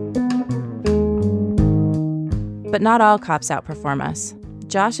 But not all cops outperform us.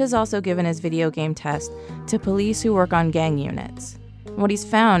 Josh has also given his video game test to police who work on gang units. What he's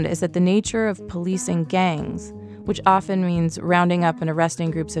found is that the nature of policing gangs, which often means rounding up and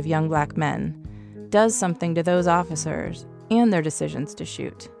arresting groups of young black men, does something to those officers and their decisions to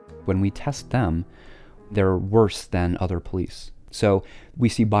shoot. When we test them, they're worse than other police. So we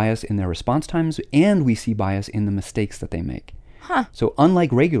see bias in their response times, and we see bias in the mistakes that they make. Huh. So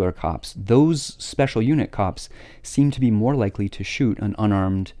unlike regular cops, those special unit cops seem to be more likely to shoot an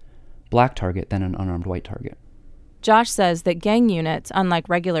unarmed black target than an unarmed white target. Josh says that gang units, unlike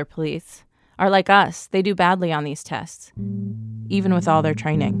regular police, are like us. They do badly on these tests, even with all their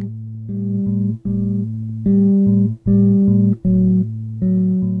training.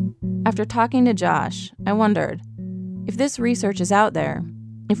 After talking to Josh, I wondered, if this research is out there,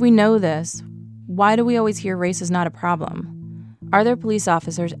 if we know this, why do we always hear race is not a problem? Are there police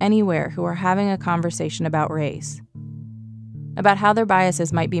officers anywhere who are having a conversation about race? About how their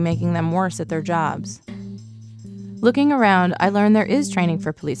biases might be making them worse at their jobs? Looking around, I learned there is training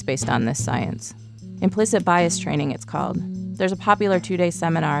for police based on this science. Implicit bias training, it's called. There's a popular 2-day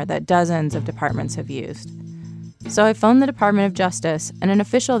seminar that dozens of departments have used. So I phoned the Department of Justice, and an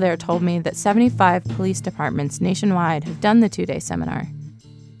official there told me that 75 police departments nationwide have done the 2-day seminar.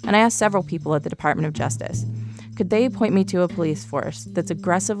 And I asked several people at the Department of Justice, could they point me to a police force that's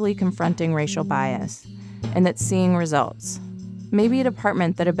aggressively confronting racial bias and that's seeing results? Maybe a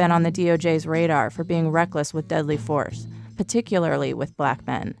department that had been on the DOJ's radar for being reckless with deadly force, particularly with black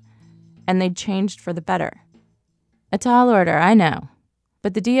men. And they'd changed for the better. A tall order, I know.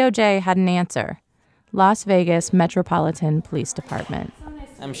 But the DOJ had an answer. Las Vegas Metropolitan Police Department.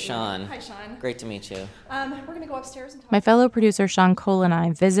 I'm Sean. Hi, Sean. Great to meet you. We're going to go upstairs and talk. My fellow producer Sean Cole and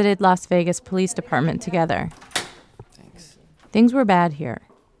I visited Las Vegas Police Department together. Thanks. Things were bad here.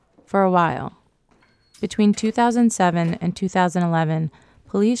 For a while. Between 2007 and 2011,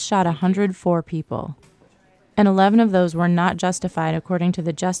 police shot 104 people. And 11 of those were not justified according to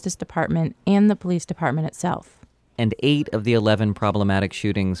the Justice Department and the police department itself. And 8 of the 11 problematic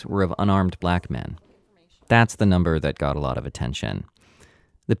shootings were of unarmed black men. That's the number that got a lot of attention.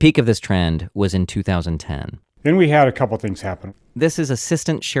 The peak of this trend was in 2010. Then we had a couple things happen. This is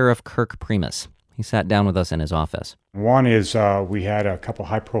Assistant Sheriff Kirk Primus. He sat down with us in his office. One is we had a couple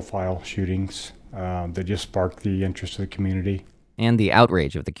high-profile shootings that just sparked the interest of the community. And the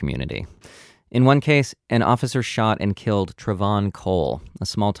outrage of the community. In one case, an officer shot and killed Trevon Cole, a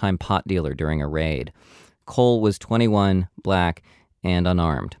small-time pot dealer during a raid. Cole was 21, black, and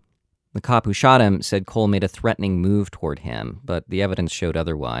unarmed. The cop who shot him said Cole made a threatening move toward him, but the evidence showed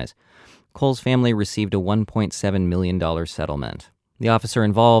otherwise. Cole's family received a $1.7 million settlement. The officer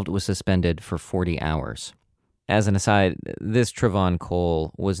involved was suspended for 40 hours. As an aside, this Trevon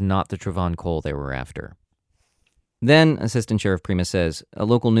Cole was not the Trevon Cole they were after. Then, Assistant Sheriff Primus says, a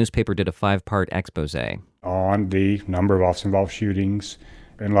local newspaper did a 5-part expose on the number of officer-involved shootings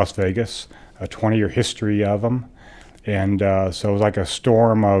in Las Vegas, a 20-year history of them. And so it was like a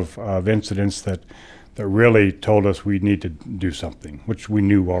storm of incidents that really told us we need to do something, which we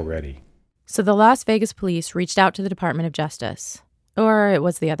knew already. So the Las Vegas police reached out to the Department of Justice. Or it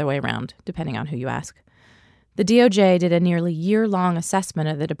was the other way around, depending on who you ask. The DOJ did a nearly year-long assessment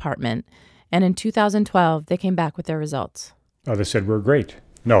of the department, and in 2012, they came back with their results. They said we're great.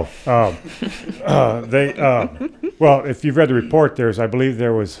 No. Well, if you've read the report, I believe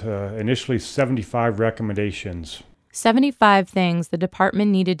there was initially 75 recommendations. 75 things the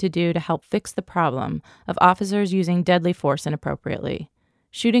department needed to do to help fix the problem of officers using deadly force inappropriately,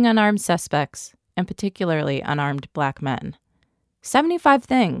 shooting unarmed suspects, and particularly unarmed black men. 75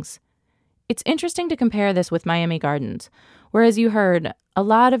 things. It's interesting to compare this with Miami Gardens, where, as you heard, a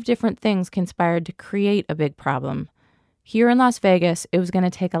lot of different things conspired to create a big problem. Here in Las Vegas, it was going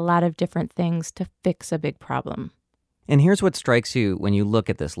to take a lot of different things to fix a big problem. And here's what strikes you when you look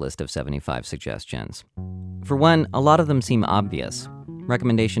at this list of 75 suggestions. For one, a lot of them seem obvious.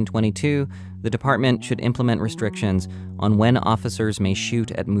 Recommendation 22, the department should implement restrictions on when officers may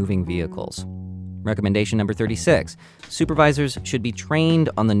shoot at moving vehicles. Recommendation number 36, supervisors should be trained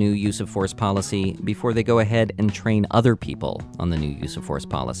on the new use of force policy before they go ahead and train other people on the new use of force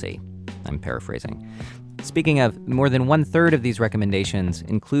policy. I'm paraphrasing. Speaking of, more than 1/3 of these recommendations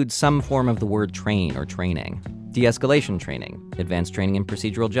include some form of the word train or training. De-escalation training, advanced training in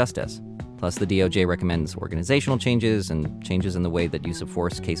procedural justice. Plus, the DOJ recommends organizational changes and changes in the way that use of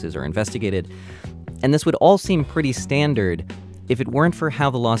force cases are investigated. And this would all seem pretty standard if it weren't for how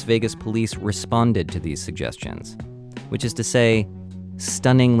the Las Vegas police responded to these suggestions, which is to say,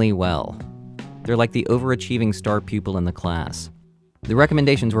 stunningly well. They're like the overachieving star pupil in the class. The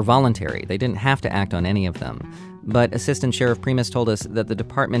recommendations were voluntary. They didn't have to act on any of them. But Assistant Sheriff Primus told us that the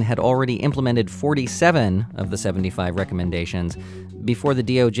department had already implemented 47 of the 75 recommendations before the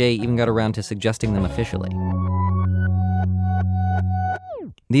DOJ even got around to suggesting them officially.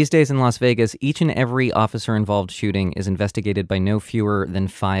 These days in Las Vegas, each and every officer-involved shooting is investigated by no fewer than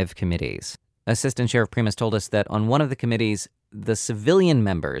 5 committees. Assistant Sheriff Primus told us that on one of the committees, the civilian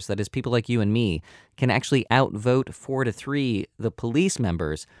members, that is people like you and me, can actually outvote 4-3 the police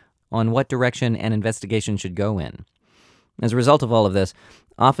members on what direction an investigation should go in. As a result of all of this,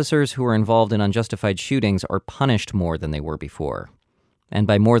 officers who are involved in unjustified shootings are punished more than they were before. And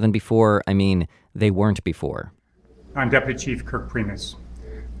by more than before, I mean they weren't before. I'm Deputy Chief Kirk Primus.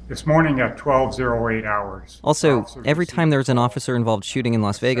 This morning at 12:08 hours. Also, every time there's an officer-involved shooting in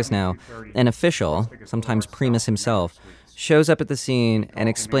Las Vegas now, an official, sometimes Primus himself, shows up at the scene and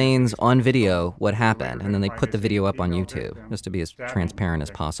explains on video what happened, and then they put the video up on YouTube, just to be as transparent as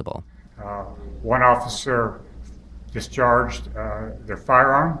possible. One officer discharged their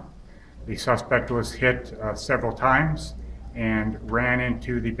firearm. The suspect was hit several times and ran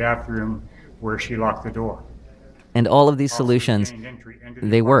into the bathroom where she locked the door. And all of these solutions,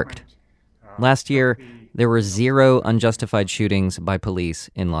 they worked. Last year, there were 0 unjustified shootings by police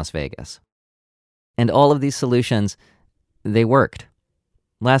in Las Vegas. And all of these solutions, they worked.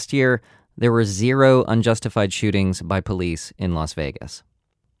 Last year, there were 0 unjustified shootings by police in Las Vegas.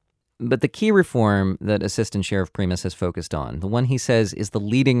 But the key reform that Assistant Sheriff Primus has focused on, the one he says is the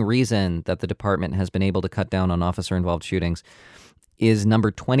leading reason that the department has been able to cut down on officer-involved shootings, is number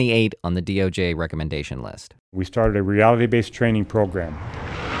 28 on the DOJ recommendation list. We started a reality-based training program.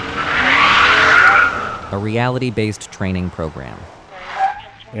 A reality-based training program.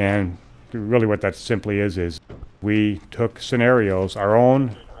 And really what that simply is we took scenarios, our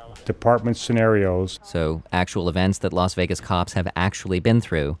own department scenarios. So actual events that Las Vegas cops have actually been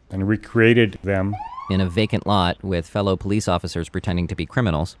through. And recreated them. In a vacant lot with fellow police officers pretending to be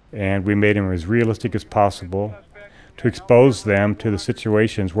criminals. And we made them as realistic as possible to expose them to the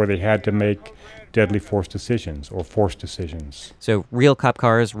situations where they had to make deadly force decisions or force decisions. So real cop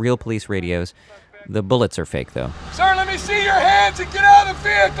cars, real police radios. The bullets are fake, though. Sir, let me see your hands and get out of the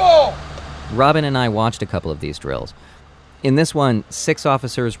vehicle! Robin and I watched a couple of these drills. In this one, 6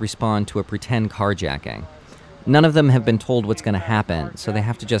 officers respond to a pretend carjacking. None of them have been told what's going to happen, so they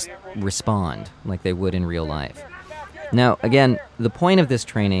have to just respond like they would in real life. Now, again, the point of this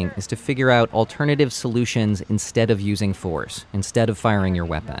training is to figure out alternative solutions instead of using force, instead of firing your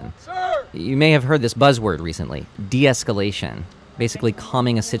weapon. Sir! You may have heard this buzzword recently, de-escalation, basically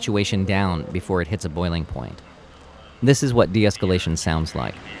calming a situation down before it hits a boiling point. This is what de-escalation sounds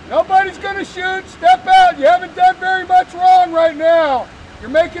like. Nobody's gonna shoot. Step out. You haven't done very much wrong right now. You're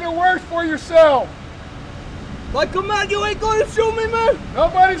making it worse for yourself. Like, come on, you ain't gonna shoot me, man.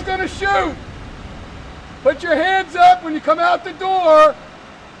 Nobody's gonna shoot. Put your hands up when you come out the door.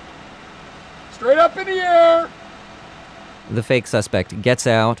 Straight up in the air. The fake suspect gets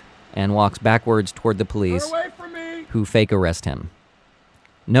out and walks backwards toward the police, who fake arrest him.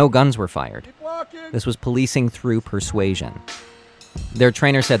 No guns were fired. This was policing through persuasion. Their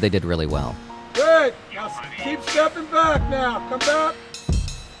trainer said they did really well. Good. Now keep stepping back now. Come back.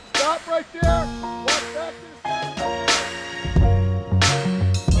 Stop right there. Walk back to the side.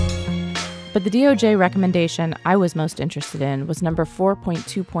 But the DOJ recommendation I was most interested in was number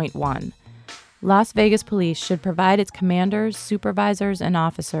 4.2.1. Las Vegas police should provide its commanders, supervisors, and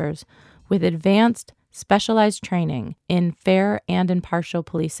officers with advanced, specialized training in fair and impartial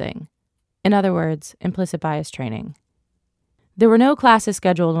policing. In other words, implicit bias training. There were no classes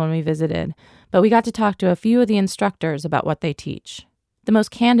scheduled when we visited, but we got to talk to a few of the instructors about what they teach, the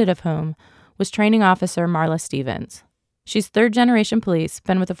most candid of whom was training officer Marla Stevens. She's third-generation police,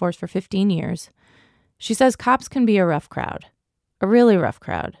 been with the force for 15 years. She says cops can be a rough crowd, a really rough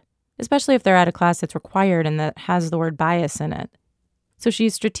crowd, especially if they're at a class that's required and that has the word bias in it. So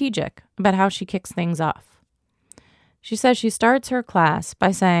she's strategic about how she kicks things off. She says she starts her class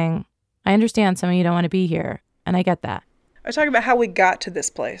by saying, I understand some of you don't want to be here, and I get that. I talk about how we got to this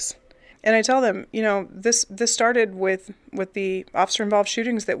place. And I tell them, you know, this started with the officer-involved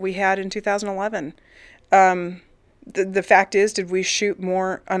shootings that we had in 2011. The fact is, did we shoot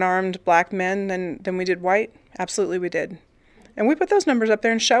more unarmed black men than we did white? Absolutely we did. And we put those numbers up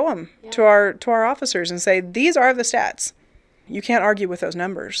there and show them to our officers and say, these are the stats. You can't argue with those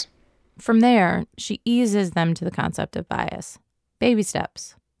numbers. From there, she eases them to the concept of bias. Baby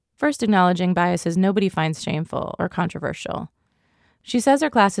steps. First, acknowledging bias as nobody finds shameful or controversial. She says her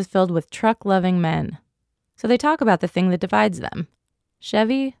class is filled with truck-loving men. So they talk about the thing that divides them.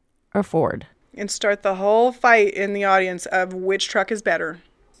 Chevy or Ford. And start the whole fight in the audience of which truck is better.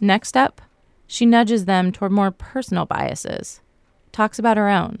 Next up, she nudges them toward more personal biases, talks about her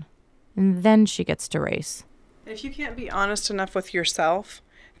own, and then she gets to race. If you can't be honest enough with yourself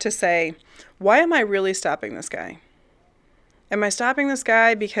to say, why am I really stopping this guy? Am I stopping this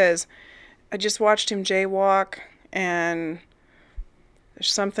guy because I just watched him jaywalk and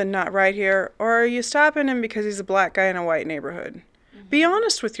there's something not right here? Or are you stopping him because he's a black guy in a white neighborhood? Mm-hmm. Be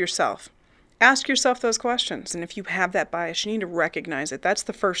honest with yourself. Ask yourself those questions. And if you have that bias, you need to recognize it. That's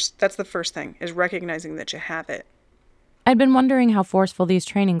the first thing, is recognizing that you have it. I'd been wondering how forceful these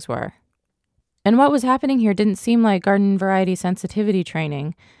trainings were. And what was happening here didn't seem like garden variety sensitivity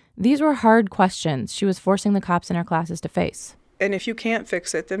training. These were hard questions she was forcing the cops in her classes to face. And if you can't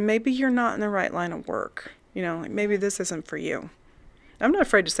fix it, then maybe you're not in the right line of work. You know, like maybe this isn't for you. I'm not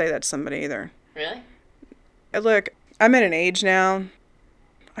afraid to say that to somebody either. Really? Look, I'm at an age now,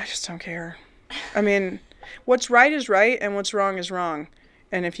 I just don't care. I mean, what's right is right and what's wrong is wrong.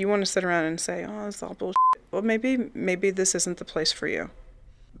 And if you want to sit around and say, oh, it's all bullshit, well, maybe this isn't the place for you.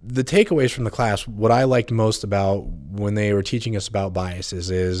 The takeaways from the class, what I liked most about when they were teaching us about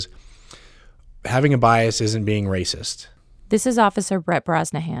biases is having a bias isn't being racist. This is Officer Brett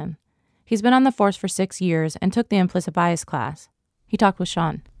Brosnahan. He's been on the force for 6 years and took the implicit bias class. He talked with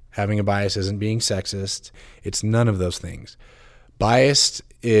Sean. Having a bias isn't being sexist. It's none of those things. Biased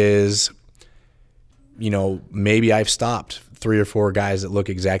is, you know, maybe I've stopped 3 or 4 guys that look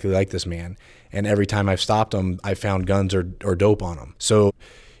exactly like this man, and every time I've stopped them, I've found guns or dope on them. So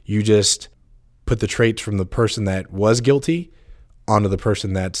you just put the traits from the person that was guilty onto the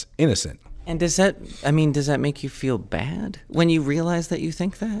person that's innocent. And does that make you feel bad when you realize that you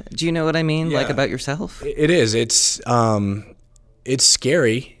think that? Do you know what I mean? Yeah. Like about yourself? It is. It's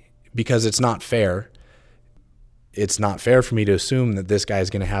scary because it's not fair. It's not fair for me to assume that this guy is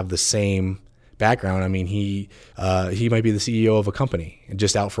going to have the same background. I mean, he might be the CEO of a company and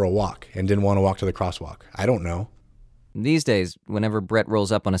just out for a walk and didn't want to walk to the crosswalk. I don't know. These days, whenever Brett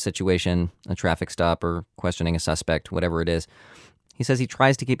rolls up on a situation, a traffic stop or questioning a suspect, whatever it is, he says he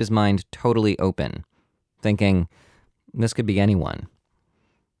tries to keep his mind totally open, thinking, this could be anyone.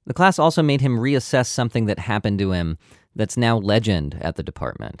 The class also made him reassess something that happened to him that's now legend at the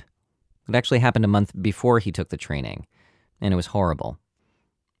department. It actually happened a month before he took the training, and it was horrible.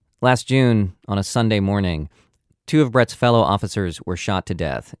 Last June, on a Sunday morning, 2 of Brett's fellow officers were shot to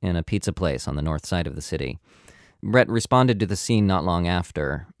death in a pizza place on the north side of the city. Brett responded to the scene not long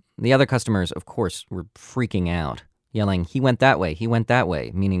after. The other customers, of course, were freaking out, yelling, he went that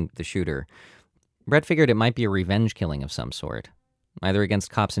way, meaning the shooter. Brett figured it might be a revenge killing of some sort, either against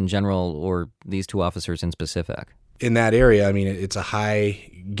cops in general or these 2 officers in specific. In that area, I mean, it's a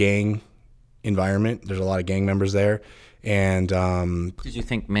high gang environment. There's a lot of gang members there. And did you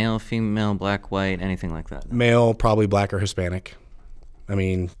think male, female, black, white, anything like that? Male, probably black or Hispanic. I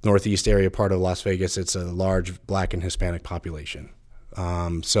mean, northeast area part of Las Vegas, it's a large Black and Hispanic population.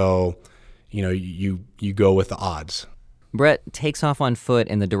 So, you go with the odds. Brett takes off on foot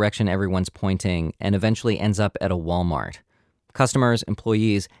in the direction everyone's pointing and eventually ends up at a Walmart. Customers,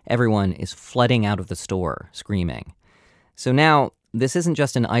 employees, everyone is flooding out of the store, screaming. So now, this isn't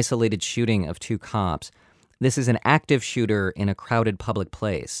just an isolated shooting of 2 cops. This is an active shooter in a crowded public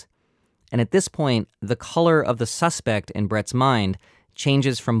place. And at this point, the color of the suspect in Brett's mind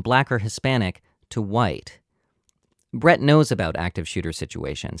changes from black or Hispanic to white. Brett knows about active shooter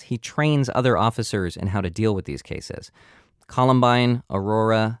situations. He trains other officers in how to deal with these cases. Columbine,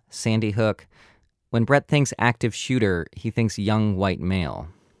 Aurora, Sandy Hook. When Brett thinks active shooter, he thinks young white male.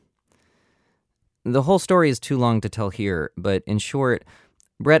 The whole story is too long to tell here, but in short,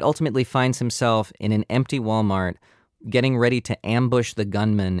 Brett ultimately finds himself in an empty Walmart getting ready to ambush the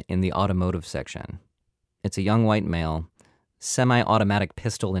gunman in the automotive section. It's a young white male, semi-automatic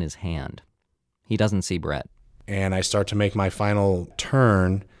pistol in his hand. He doesn't see Brett. And I start to make my final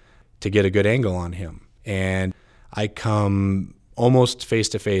turn to get a good angle on him. And I come almost face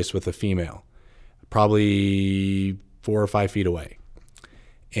to face with a female, probably 4 or 5 feet away.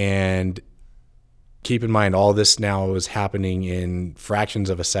 And keep in mind, all this now is happening in fractions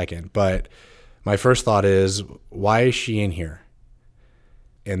of a second. But my first thought is, why is she in here?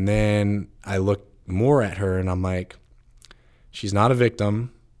 And then I look more at her and I'm like, she's not a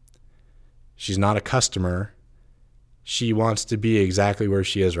victim. She's not a customer. She wants to be exactly where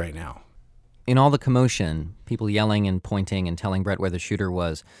she is right now. In all the commotion, people yelling and pointing and telling Brett where the shooter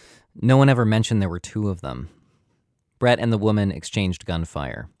was, no one ever mentioned there were 2 of them. Brett and the woman exchanged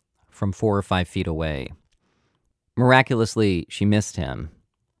gunfire from 4 or 5 feet away. Miraculously, she missed him.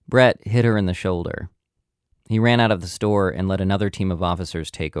 Brett hit her in the shoulder. He ran out of the store and let another team of officers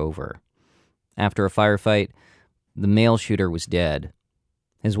take over. After a firefight, the male shooter was dead.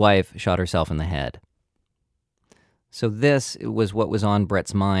 His wife shot herself in the head. So this was what was on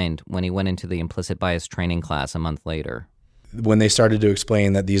Brett's mind when he went into the implicit bias training class a month later. When they started to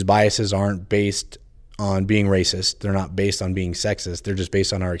explain that these biases aren't based on being racist, they're not based on being sexist, they're just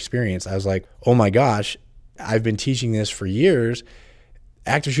based on our experience, I was like, oh my gosh, I've been teaching this for years.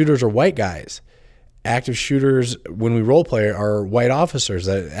 Active shooters are white guys. Active shooters, when we role play, are white officers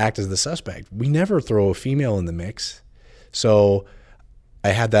that act as the suspect. We never throw a female in the mix. So I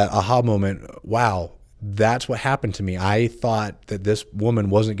had that aha moment, wow, that's what happened to me. I thought that this woman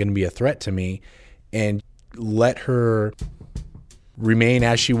wasn't going to be a threat to me, and let her remain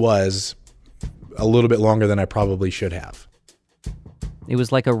as she was a little bit longer than I probably should have. It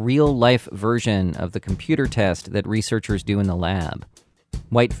was like a real-life version of the computer test that researchers do in the lab.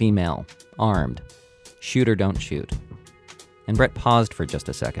 White female, armed, shoot or don't shoot. And Brett paused for just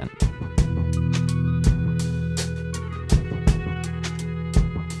a second.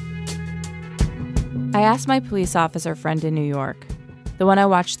 I asked my police officer friend in New York, the one I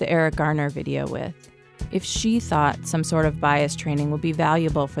watched the Eric Garner video with, if she thought some sort of bias training would be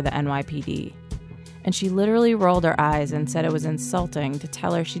valuable for the NYPD. And she literally rolled her eyes and said it was insulting to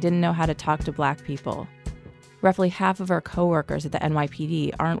tell her she didn't know how to talk to black people. Roughly half of her coworkers at the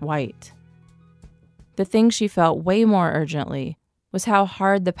NYPD aren't white. The thing she felt way more urgently was how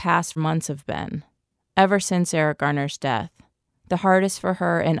hard the past months have been, ever since Eric Garner's death. The hardest for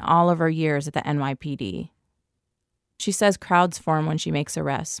her in all of her years at the NYPD. She says crowds form when she makes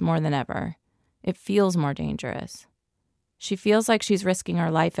arrests more than ever. It feels more dangerous. She feels like she's risking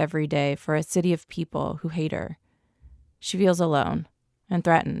her life every day for a city of people who hate her. She feels alone and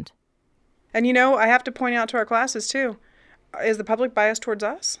threatened. And I have to point out to our classes too, is the public biased towards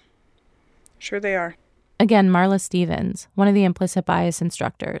us? Sure they are. Again, Marla Stevens, one of the implicit bias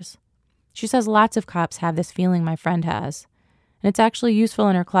instructors. She says lots of cops have this feeling my friend has. And it's actually useful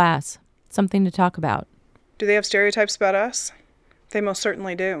in her class, something to talk about. Do they have stereotypes about us? They most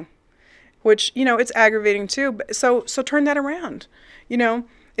certainly do. Which, it's aggravating too. So turn that around.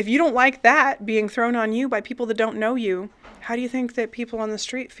 If you don't like that being thrown on you by people that don't know you, how do you think that people on the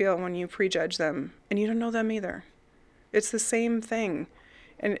street feel when you prejudge them and you don't know them either? It's the same thing.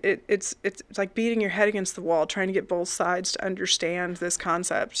 And it's like beating your head against the wall, trying to get both sides to understand this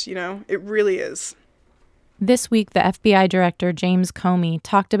concept, It really is. This week, the FBI director, James Comey,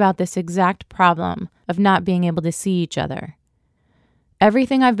 talked about this exact problem of not being able to see each other.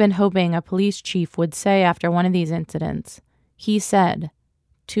 Everything I've been hoping a police chief would say after one of these incidents, he said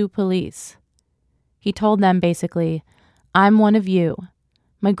to police. He told them basically, I'm one of you.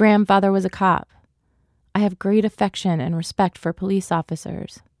 My grandfather was a cop. I have great affection and respect for police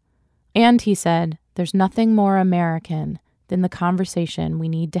officers. And he said, there's nothing more American than the conversation we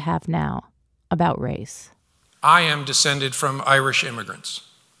need to have now about race. I am descended from Irish immigrants.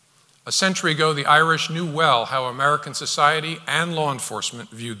 A century ago, the Irish knew well how American society and law enforcement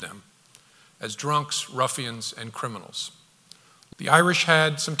viewed them as drunks, ruffians, and criminals. The Irish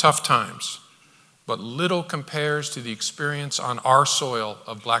had some tough times, but little compares to the experience on our soil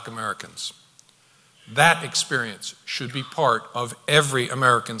of Black Americans. That experience should be part of every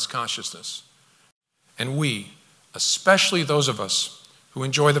American's consciousness. And we, especially those of us who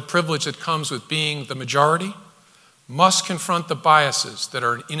enjoy the privilege that comes with being the majority, must confront the biases that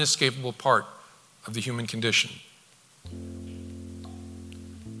are an inescapable part of the human condition.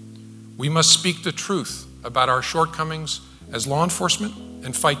 We must speak the truth about our shortcomings as law enforcement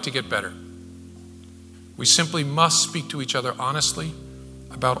and fight to get better. We simply must speak to each other honestly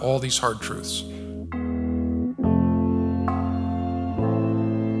about all these hard truths.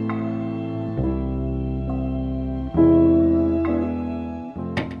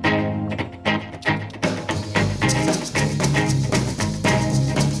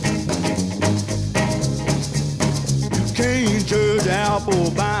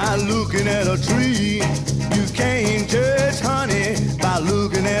 Apple by looking at a tree. You can't judge honey by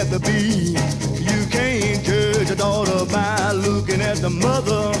looking at the bee. You can't judge a daughter by looking at the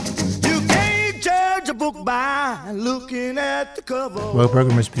mother. You can't judge a book by looking at the cover. Well, the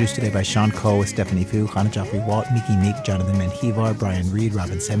program was produced today by Sean Cole with Stephanie Fu, Hannah Joffrey-Walt, Miki Meek, Jonathan Menjivar, Brian Reed,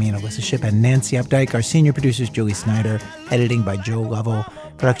 Robin Semien, Alyssa Shipp, and Nancy Updike. Our senior producers, Julie Snyder. Editing by Joe Lovell.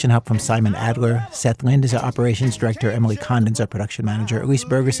 Production help from Simon Adler. Seth Lind is our operations director. Emily Condon's our production manager. Elise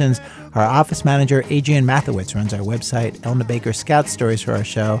Bergerson's our office manager. Adrian Mathowitz runs our website. Elna Baker scouts stories for our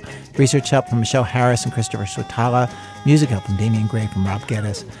show. Research help from Michelle Harris and Christopher Swatala. Music help from Damian Gray from Rob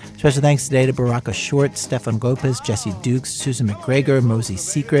Geddes. Special thanks today to Baraka Short, Stefan Lopez, Jesse Dukes, Susan McGregor, Mosey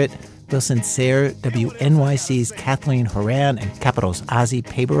Secret, Wilson Sayre, WNYC's Kathleen Horan, and Capital's Ozzy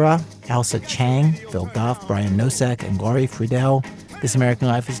Pabera, Elsa Chang, Phil Duff, Brian Nosek, and Laurie Friedel. This American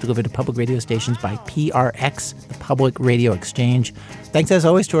Life is delivered to public radio stations by PRX, the Public Radio Exchange. Thanks, as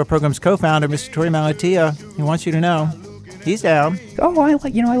always, to our program's co-founder, Mr. Tori Malatia. He wants you to know he's down. Oh, I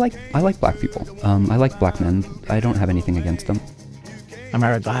like black people. I like black men. I don't have anything against them. I'm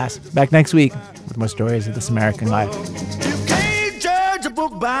Ira Glass. Back next week with more stories of This American Life. You can't judge a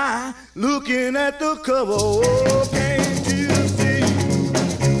book by looking at the cover. Oh, can't you see?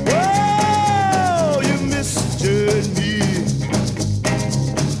 Oh, you misjudged me.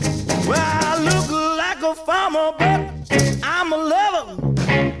 Well, I look like a farmer, but I'm a lover.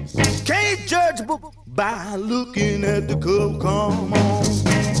 Can't judge a book by looking at the cover. Come on.